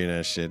story and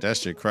that shit. That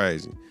shit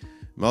crazy.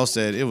 Mo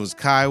said it was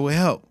Kai with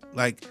help.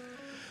 Like,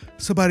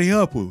 somebody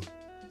help him.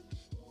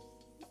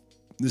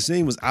 The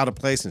scene was out of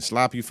place and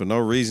sloppy for no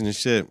reason and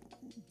shit.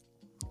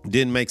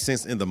 Didn't make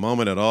sense in the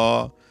moment at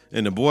all.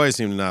 And the boys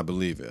seemed to not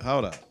believe it.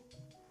 Hold up.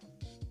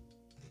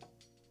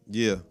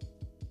 Yeah.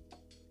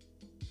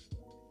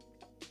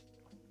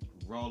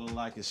 Rolling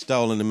like it's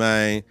stolen the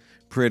main.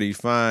 Pretty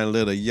fine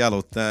little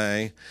yellow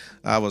thing.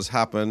 I was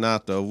hopping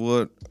out the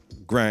wood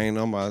grain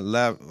on my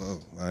lap.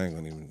 Oh, I ain't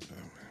gonna even.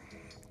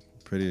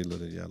 Pretty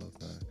little yellow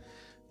thing.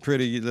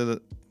 Pretty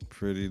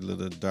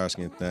little dark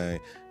skin thing.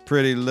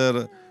 Pretty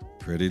little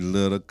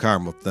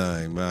caramel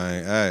thing,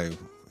 man. Hey,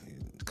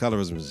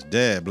 colorism is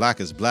dead. Black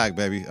is black,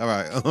 baby. All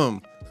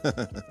right.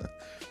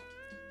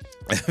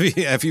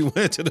 If you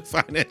went to the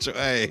financial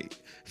aid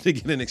to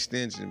get an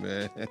extension,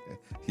 man.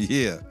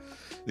 Yeah.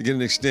 To get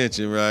an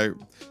extension, right?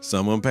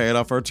 Someone paid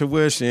off her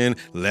tuition.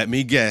 Let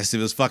me guess, it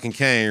was fucking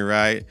Kane,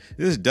 right?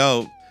 This is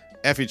dope.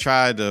 Effie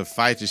tried to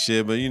fight the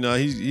shit, but you know,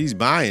 he's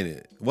buying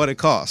it. What it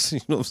costs. You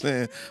know what I'm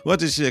saying? What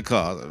this shit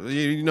cost?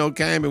 You know,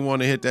 Kane been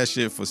wanting to hit that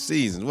shit for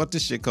seasons. What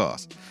this shit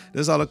cost?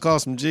 This all it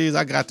cost some G's.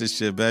 I got this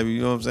shit, baby.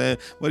 You know what I'm saying?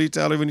 What do you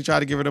tell her when you try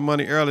to give her the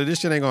money early? This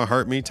shit ain't gonna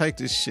hurt me. Take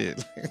this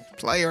shit.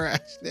 Play her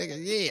ass, nigga.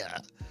 Yeah.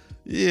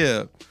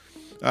 Yeah.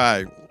 All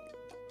right.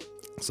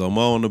 So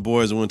Mo and the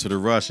boys went to the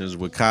Russians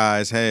with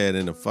Kai's head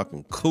in the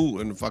fucking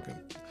cooler, in the fucking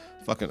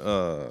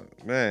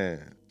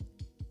man,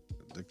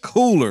 the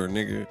cooler,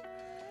 nigga.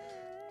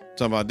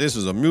 Talking about this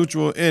was a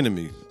mutual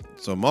enemy.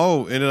 So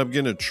Mo ended up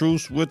getting a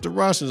truce with the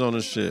Russians on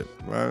this shit,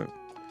 right?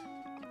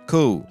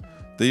 Cool.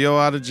 Theo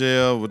out of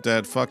jail with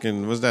that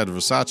fucking, what's that,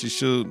 Versace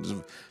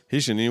shoot? He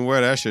shouldn't even wear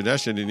that shit. That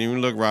shit didn't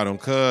even look right on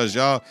cuz.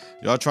 Y'all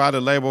tried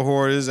to label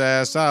whore his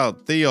ass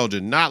out. Theo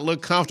did not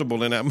look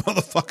comfortable in that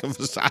motherfucking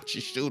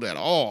Versace shoot at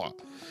all.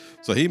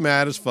 So he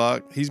mad as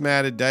fuck. He's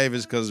mad at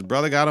Davis because his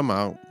brother got him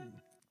out.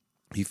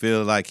 He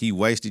feels like he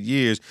wasted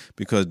years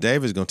because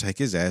Davis gonna take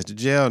his ass to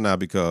jail now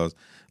because,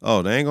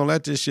 oh, they ain't gonna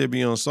let this shit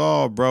be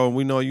unsolved, bro.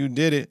 We know you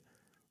did it.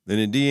 Then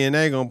the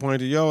DNA gonna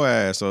point to your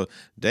ass. So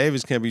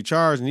Davis can be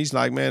charged. And he's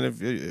like, man,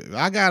 if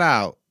I got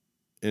out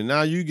and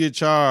now you get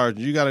charged,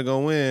 you gotta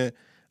go in.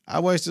 I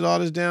wasted all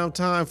this damn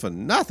time for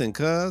nothing,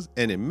 cuz.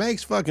 And it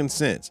makes fucking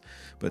sense.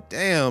 But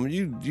damn,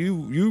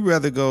 you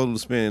rather go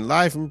spend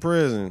life in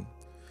prison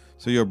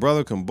so your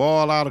brother can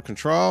ball out of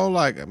control?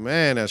 Like,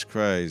 man, that's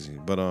crazy.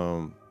 But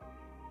I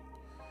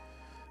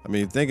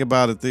mean, think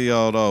about it,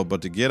 Theo, though.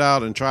 But to get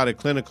out and try the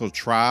clinical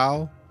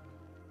trial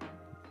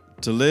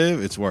to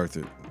live, it's worth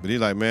it. But he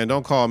like, man,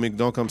 don't call me,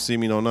 don't come see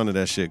me, no none of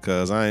that shit,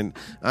 cuz I ain't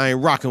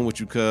rocking with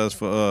you, cuz,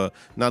 for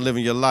not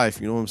living your life.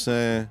 You know what I'm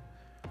saying?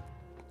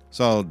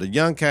 So the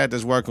young cat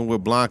that's working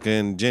with Blanca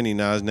and Jenny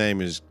now, his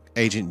name is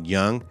Agent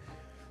Young.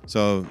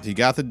 So he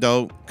got the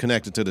dope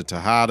connected to the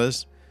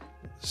Tejadas,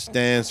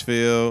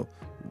 Stansfield,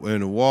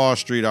 and Wall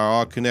Street are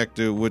all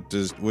connected with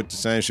the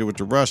same shit, with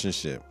the Russian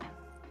shit.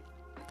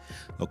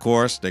 Of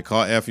course, they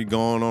caught Effie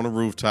going on the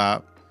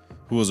rooftop,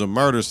 who was a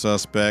murder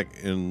suspect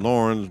in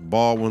Lauren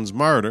Baldwin's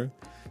murder.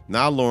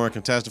 Now Lauren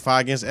can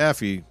testify against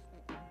Effie,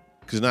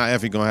 because now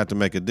Effie gonna have to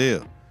make a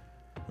deal,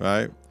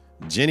 right?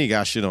 Jenny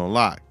got shit on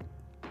lock.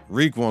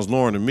 Reek wants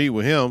Lauren to meet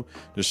with him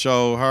to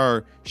show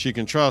her she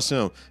can trust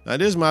him. Now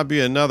this might be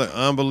another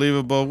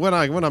unbelievable. When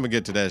I'm gonna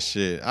get to that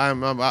shit,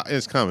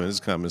 it's coming.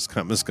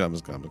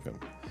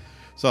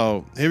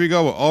 So here we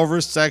go with over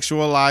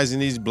sexualizing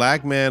these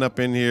black men up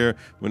in here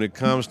when it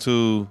comes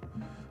to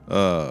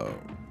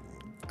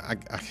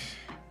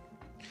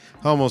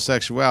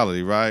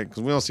homosexuality, right?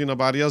 Because we don't see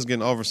nobody else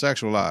getting over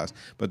sexualized,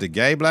 but the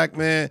gay black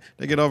man,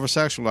 they get over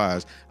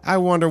sexualized. I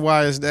wonder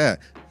why is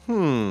that?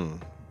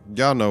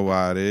 Y'all know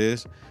why it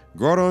is.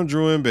 Gordo and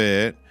Drew in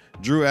bed.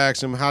 Drew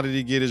asked him how did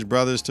he get his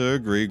brothers to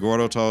agree.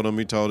 Gordo told him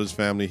he told his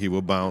family he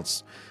would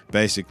bounce,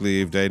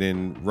 basically, if they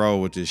didn't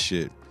roll with this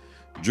shit.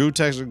 Drew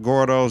texted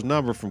Gordo's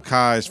number from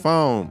Kai's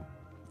phone.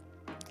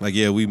 Like,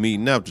 yeah, we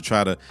meeting up to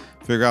try to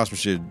figure out some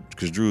shit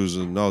because Drew's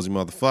a nosy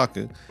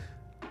motherfucker.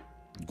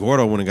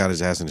 Gordo went and got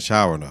his ass in the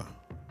shower now.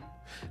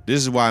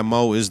 This is why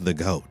Mo is the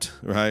GOAT,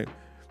 right?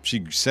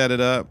 She set it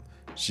up.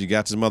 She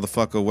got this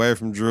motherfucker away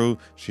from Drew.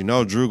 She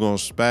know Drew gonna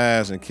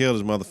spaz and kill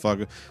this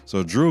motherfucker.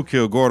 So Drew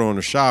killed Gordo in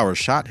the shower,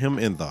 shot him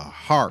in the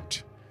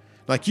heart.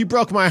 Like, you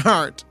broke my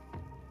heart.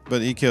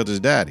 But he killed his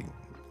daddy.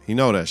 He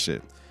know that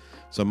shit.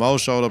 So Mo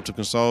showed up to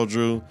console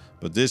Drew.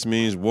 But this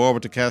means war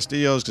with the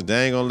Castillos because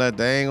they ain't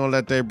gonna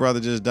let their brother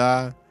just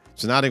die.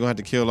 So now they're gonna have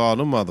to kill all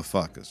them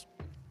motherfuckers.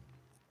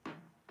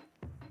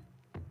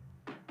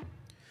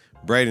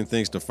 Braden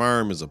thinks the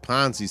firm is a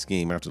Ponzi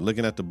scheme. After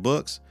looking at the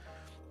books,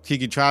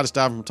 Kiki tried to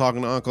stop him from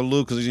talking to Uncle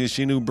Luke because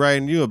she knew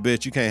Braden, you a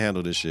bitch, you can't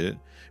handle this shit.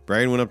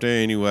 Braden went up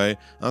there anyway.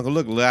 Uncle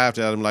Luke laughed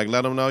at him, like,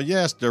 let him know,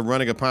 yes, they're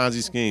running a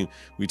Ponzi scheme.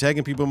 We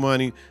taking people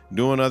money,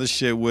 doing other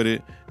shit with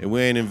it, and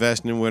we ain't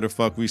investing in where the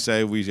fuck we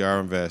say we are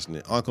investing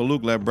it. Uncle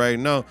Luke let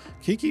Braden know.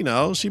 Kiki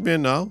knows. She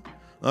been know.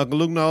 Uncle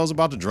Luke knows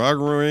about the drug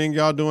ring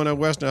y'all doing at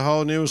Western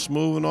Holding. It was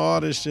smooth and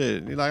all this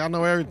shit. He's like, I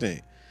know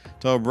everything.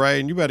 Told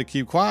Braden, you better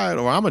keep quiet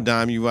or I'm going to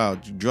dime you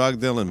out, you drug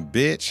dealing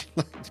bitch.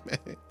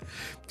 Man.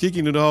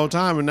 Kiki knew the whole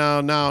time, and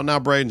now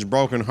Braden's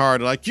broken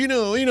hearted. Like, you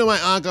know my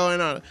uncle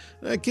and all.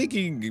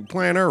 Kiki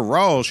playing her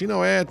role. She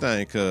know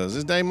everything, cause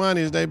it's their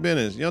money, it's their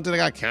business. You don't think they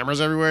got cameras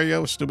everywhere,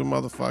 yo, stupid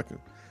motherfucker.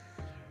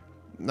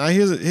 Now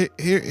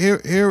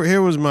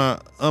here was my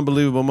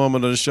unbelievable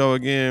moment of the show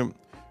again.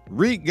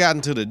 Reek got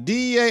into the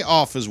DEA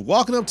office,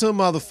 walking up to a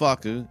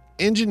motherfucker,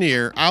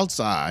 engineer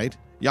outside.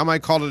 Y'all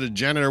might call it a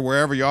janitor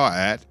wherever y'all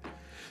at.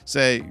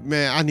 Say,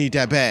 man, I need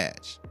that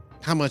badge.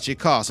 How much it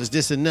costs? Is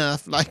this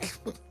enough? Like,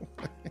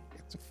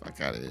 get the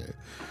fuck out of here.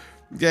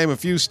 Gave him a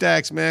few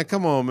stacks, man.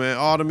 Come on, man.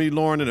 All to meet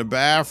Lauren in the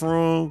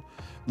bathroom.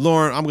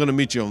 Lauren, I'm going to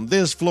meet you on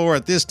this floor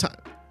at this time.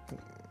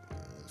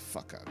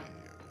 Fuck out of here,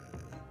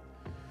 man.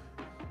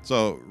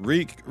 So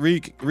Reek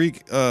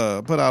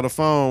put out a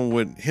phone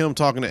with him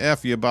talking to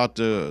Effie about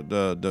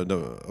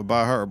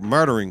about her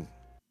murdering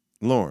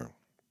Lauren.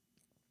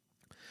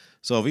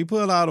 So if he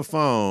put out a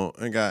phone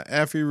and got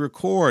Effie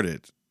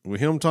recorded with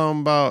him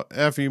talking about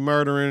Effie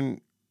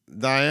murdering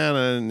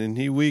Diana and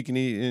he weak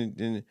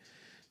and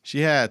she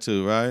had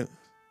to, right?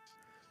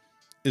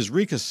 Is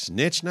Reek a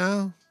snitch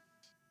now?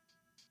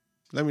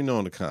 Let me know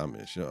in the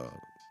comments, y'all.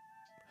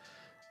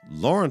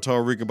 Lauren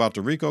told Reek about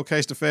the Rico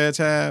case the feds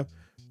have.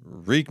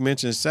 Reek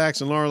mentioned Sax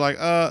and Lauren like,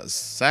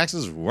 Sax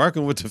is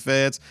working with the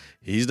feds.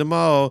 He's the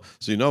mole.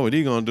 So you know what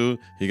he gonna do?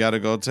 He gotta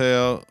go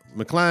tell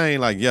McClain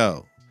like,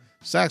 yo,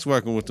 Sax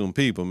working with them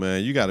people,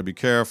 man. You gotta be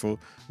careful.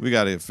 We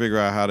gotta figure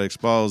out how to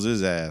expose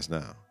his ass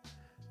now.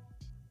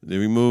 Then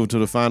we move to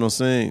the final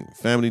scene.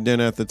 Family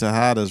dinner at the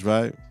Tejadas,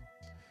 right?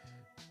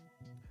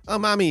 Oh,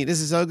 mommy, this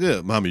is so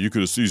good. Mommy, you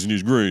could have seasoned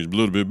these greens a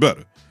little bit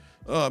better.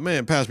 Oh,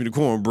 man, pass me the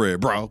cornbread,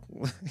 bro.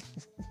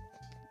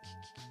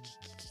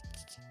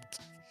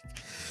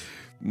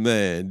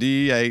 Man,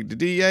 the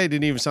DEA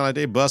didn't even sound like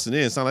they busted in.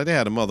 It sounded like they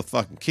had a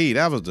motherfucking key.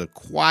 That was the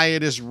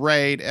quietest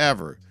raid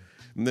ever.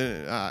 And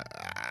then,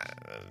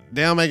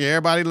 they don't make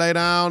everybody lay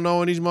down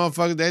knowing these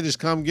motherfuckers. They just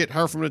come get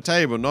her from the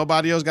table.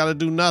 Nobody else got to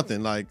do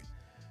nothing. Like,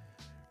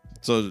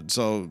 so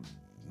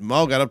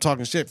Mo got up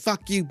talking shit.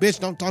 Fuck you, bitch.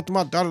 Don't talk to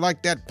my daughter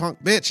like that,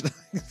 punk bitch.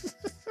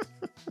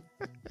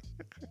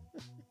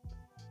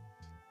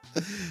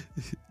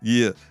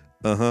 Yeah.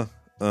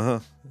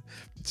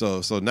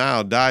 So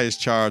now Di is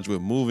charged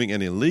with moving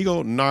an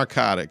illegal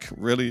narcotic.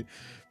 Really?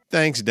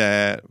 Thanks,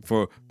 Dad,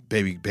 for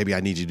baby,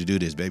 I need you to do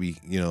this, baby.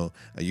 You know,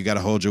 you got to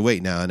hold your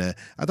weight now. And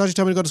I thought you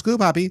told me to go to school,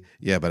 Poppy.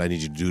 Yeah, but I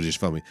need you to do this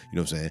for me. You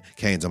know what I'm saying?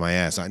 Cane's on my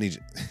ass. So I need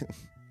you.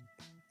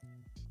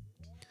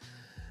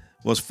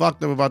 What's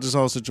fucked up about this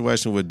whole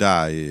situation with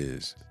Di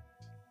is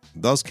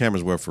those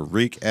cameras were for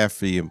Reek,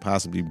 Effie, and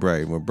possibly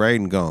Braden. When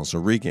Braden gone, so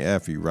Reek and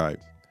Effie, right?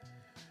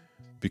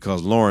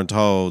 Because Lauren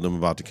told them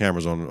about the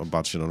cameras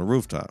about shit on the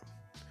rooftop.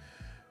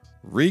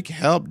 Reek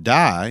helped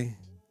Di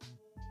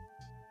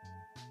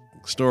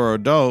store her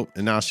dope,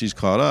 and now she's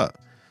caught up.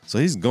 So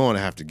he's going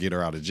to have to get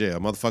her out of jail.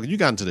 Motherfucker, you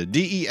got into the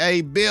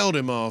DEA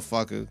building,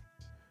 motherfucker,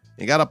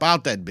 and got up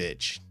out that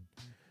bitch.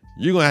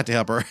 You're going to have to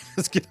help her.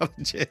 Let's get out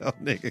of jail,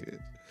 nigga.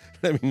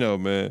 Let me know,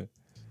 man.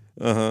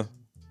 All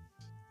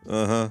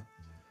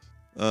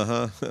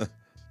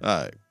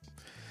right.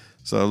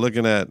 So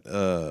looking at,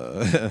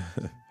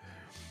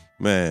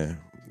 man,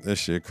 this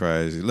shit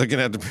crazy.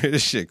 Looking at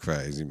this shit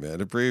crazy, man.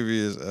 The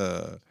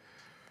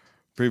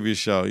previous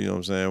show, you know what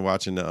I'm saying?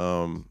 Watching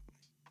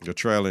the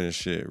trailer and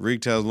shit.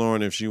 Reek tells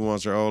Lauren if she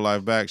wants her old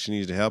life back, she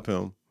needs to help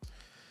him.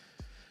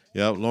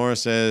 Yep. Lauren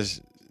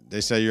says, they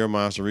say you're a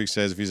monster. Reek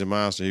says if he's a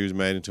monster, he was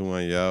made into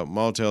one. Yep.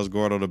 Mo tells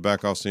Gordo to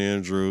back off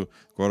seeing Drew.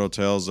 Gordo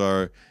tells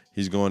her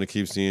he's going to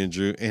keep seeing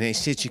Drew. And ain't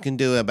shit you can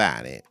do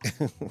about it.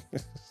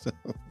 So,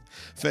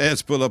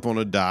 feds pull up on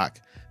the dock.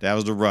 That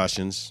was the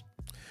Russians.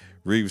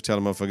 Reek was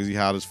telling motherfuckers he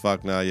hot as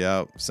fuck now.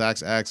 Yep.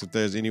 Sax asks if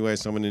there's any way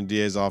someone in the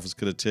DA's office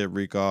could have tipped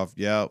Reek off.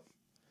 Yep.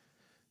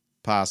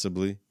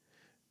 Possibly.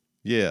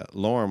 Yeah,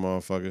 Lauren,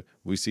 motherfucker.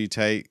 We see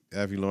Tate,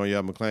 Effie, Lauren,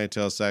 yep. McClain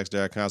tells Sax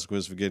there are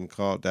consequences for getting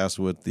caught. That's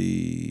what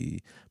the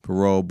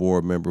parole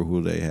board member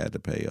who they had to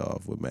pay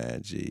off with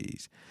mad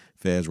G's.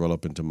 Feds roll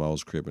up into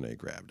Mo's crib and they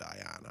grab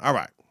Diana. All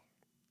right.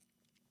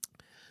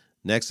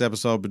 Next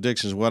episode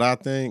predictions. What I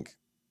think?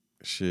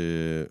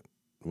 Shit.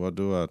 What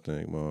do I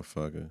think,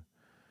 motherfucker?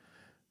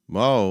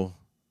 Mo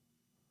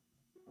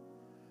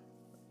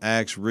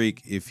asks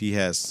Reek if he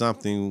has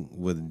something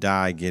with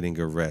Di getting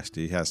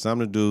arrested. He has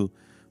something to do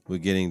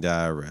with getting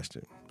Di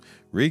arrested.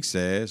 Reek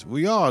says,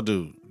 we all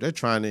do. They're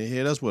trying to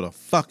hit us with a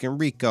fucking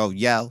Rico,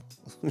 yo.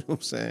 You know what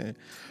I'm saying?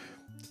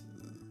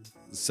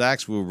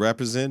 Sax will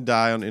represent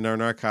Dion in her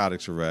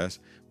narcotics arrest.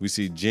 We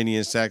see Jenny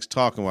and Sax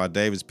talking while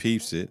Davis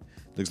peeps it.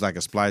 Looks like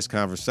a spliced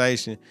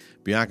conversation.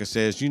 Bianca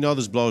says, you know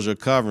this blows your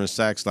cover. And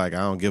Sax like, I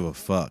don't give a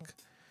fuck.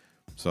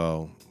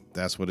 So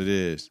that's what it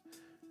is.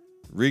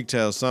 Reek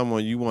tells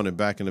someone you want it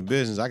back in the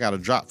business. I got a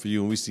drop for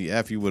you. And we see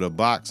Effie with a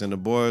box and the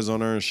boys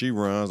on her and she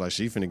runs like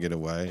she finna get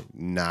away.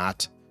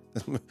 Not.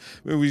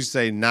 We used to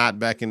say not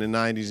back in the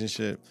 90s and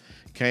shit.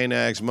 Kane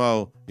asks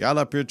Mo, y'all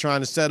up here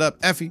trying to set up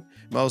Effie?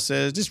 Mo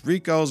says, this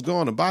Rico's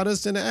going to bite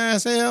us in the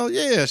ass. Hell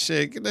yeah,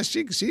 shit.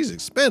 She's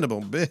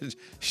expendable, bitch.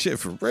 Shit,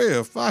 for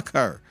real. Fuck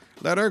her.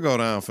 Let her go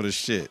down for the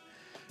shit.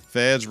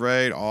 Feds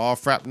raid, all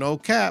frap, no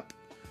cap.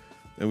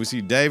 And we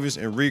see Davis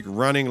and Reek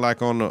running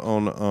like on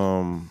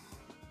the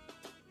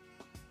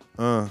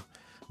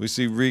we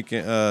see Reek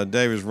and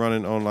Davis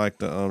running on like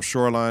the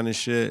shoreline and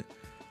shit.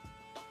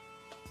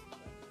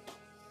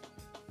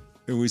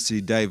 And we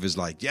see Davis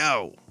like,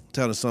 yo,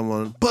 telling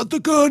someone, put the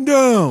gun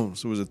down.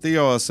 So it was a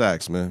Theo or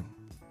Sax, man.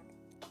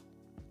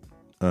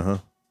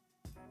 Well.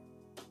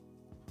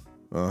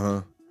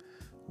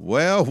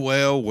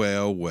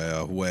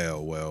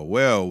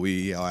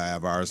 We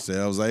have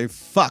ourselves a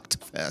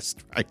fucked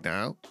fest right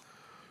now.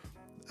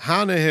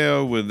 How in the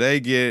hell would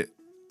they get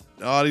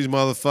all these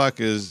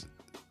motherfuckers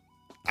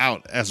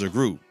out as a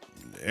group?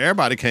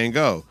 Everybody can't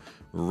go.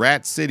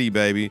 Rat City,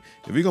 baby.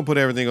 If we gonna put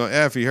everything on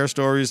Effie, her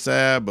story is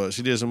sad, but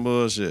she did some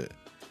bullshit.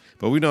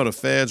 But we know the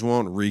feds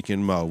want Reek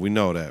and Mo. We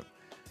know that.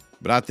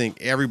 But I think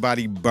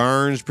everybody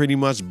burns pretty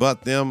much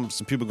but them.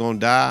 Some people gonna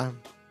die.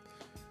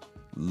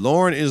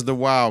 Lauren is the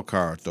wild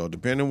card, though.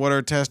 Depending on what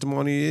her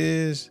testimony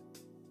is,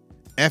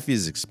 Effie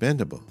is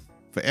expendable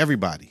for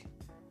everybody.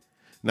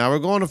 Now, we're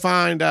going to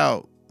find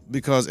out,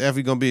 because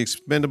Effie going to be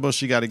expendable,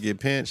 she got to get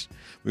pinched.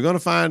 We're going to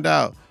find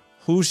out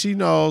who she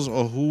knows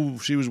or who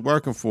she was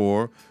working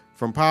for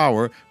from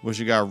Power when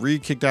she got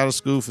kicked out of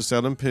school for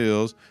selling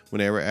pills when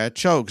they were at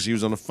Choke. She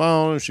was on the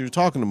phone and she was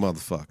talking to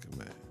motherfucker,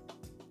 man.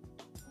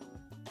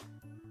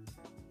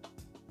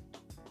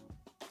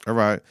 All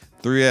right.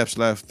 3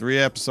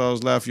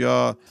 episodes left,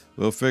 y'all.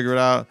 We'll figure it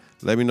out.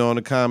 Let me know in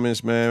the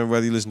comments, man,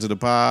 whether you listen to the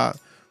pod,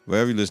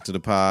 wherever you listen to the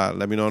pod.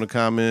 Let me know in the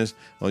comments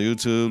on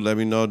YouTube. Let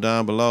me know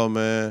down below,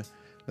 man.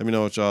 Let me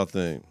know what y'all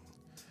think.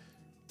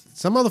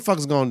 Some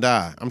motherfuckers gonna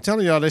die. I'm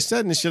telling y'all, they're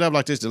setting this shit up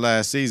like this the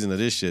last season of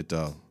this shit,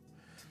 though.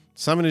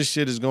 Some of this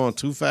shit is going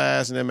too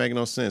fast and they're making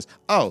no sense.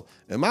 Oh,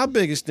 and my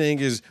biggest thing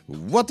is,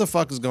 what the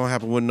fuck is gonna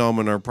happen with Noma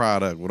and her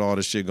product with all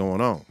this shit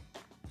going on?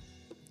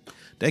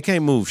 They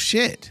can't move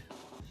shit.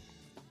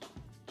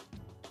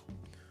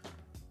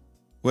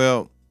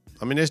 Well,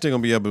 I mean, they're still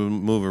gonna be able to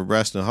move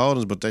Arrest and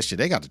Holdings, but that shit,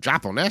 they got to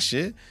drop on that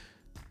shit.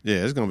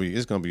 Yeah, it's gonna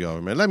be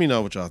over, man. Let me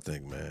know what y'all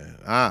think,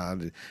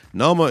 man.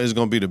 Noma is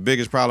gonna be the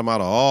biggest problem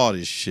out of all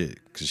this shit,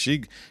 cause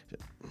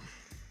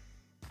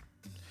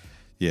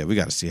yeah, we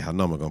got to see how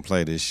Noma gonna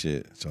play this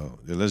shit. So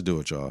yeah, let's do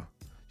it, y'all.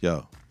 Yo,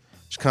 get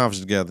your conference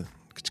together,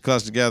 get your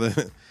clutch together.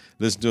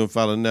 Listen to and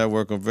follow the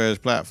network on various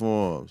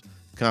platforms.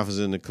 Conference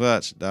in the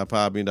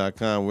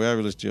Clutch.podbean.com,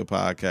 wherever you listen to your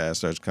podcast.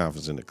 Search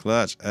Conference in the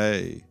Clutch.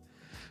 Hey.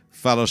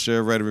 Follow,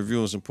 share, rate, and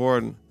review is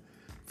important.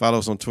 Follow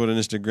us on Twitter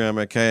and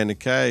Instagram at K and the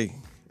K.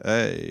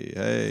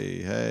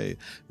 Hey.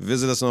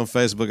 Visit us on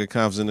Facebook at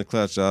Conference in the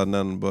Clutch, y'all.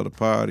 Nothing but a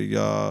party,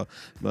 y'all.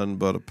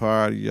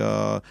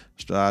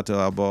 Stride to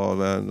our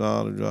ball, and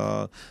all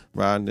y'all.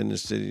 Riding in the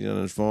city and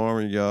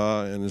informing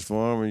y'all.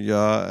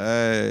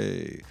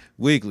 Hey.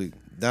 Weekly.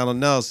 Donald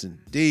Nelson,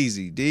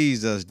 Deezy,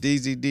 Deezos,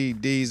 DZD,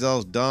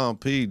 Deezos, Don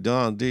P,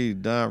 Don D,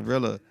 Don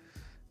Rilla.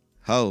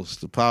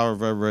 Host the Power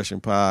of Reverberation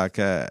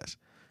podcast.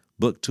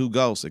 Book 2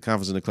 Ghosts, a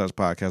Conference in the Clutch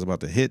podcast about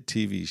the hit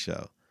TV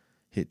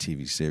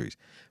series.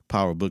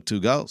 Power Book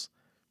 2 Ghosts.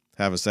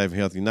 Have a safe and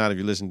healthy night. If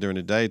you listen during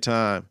the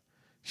daytime,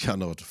 y'all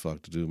know what the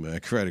fuck to do, man.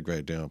 Create a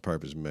great day on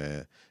purpose,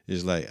 man.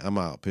 It's late. I'm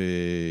out.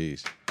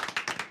 Peace.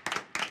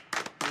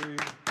 3,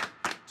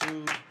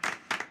 2,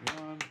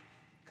 1.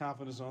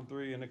 Confidence on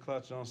 3, in the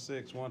clutch on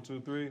 6. 1, 2,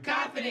 3.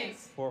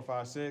 Confidence. 4,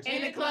 5, 6.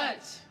 In the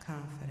clutch.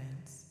 Confidence.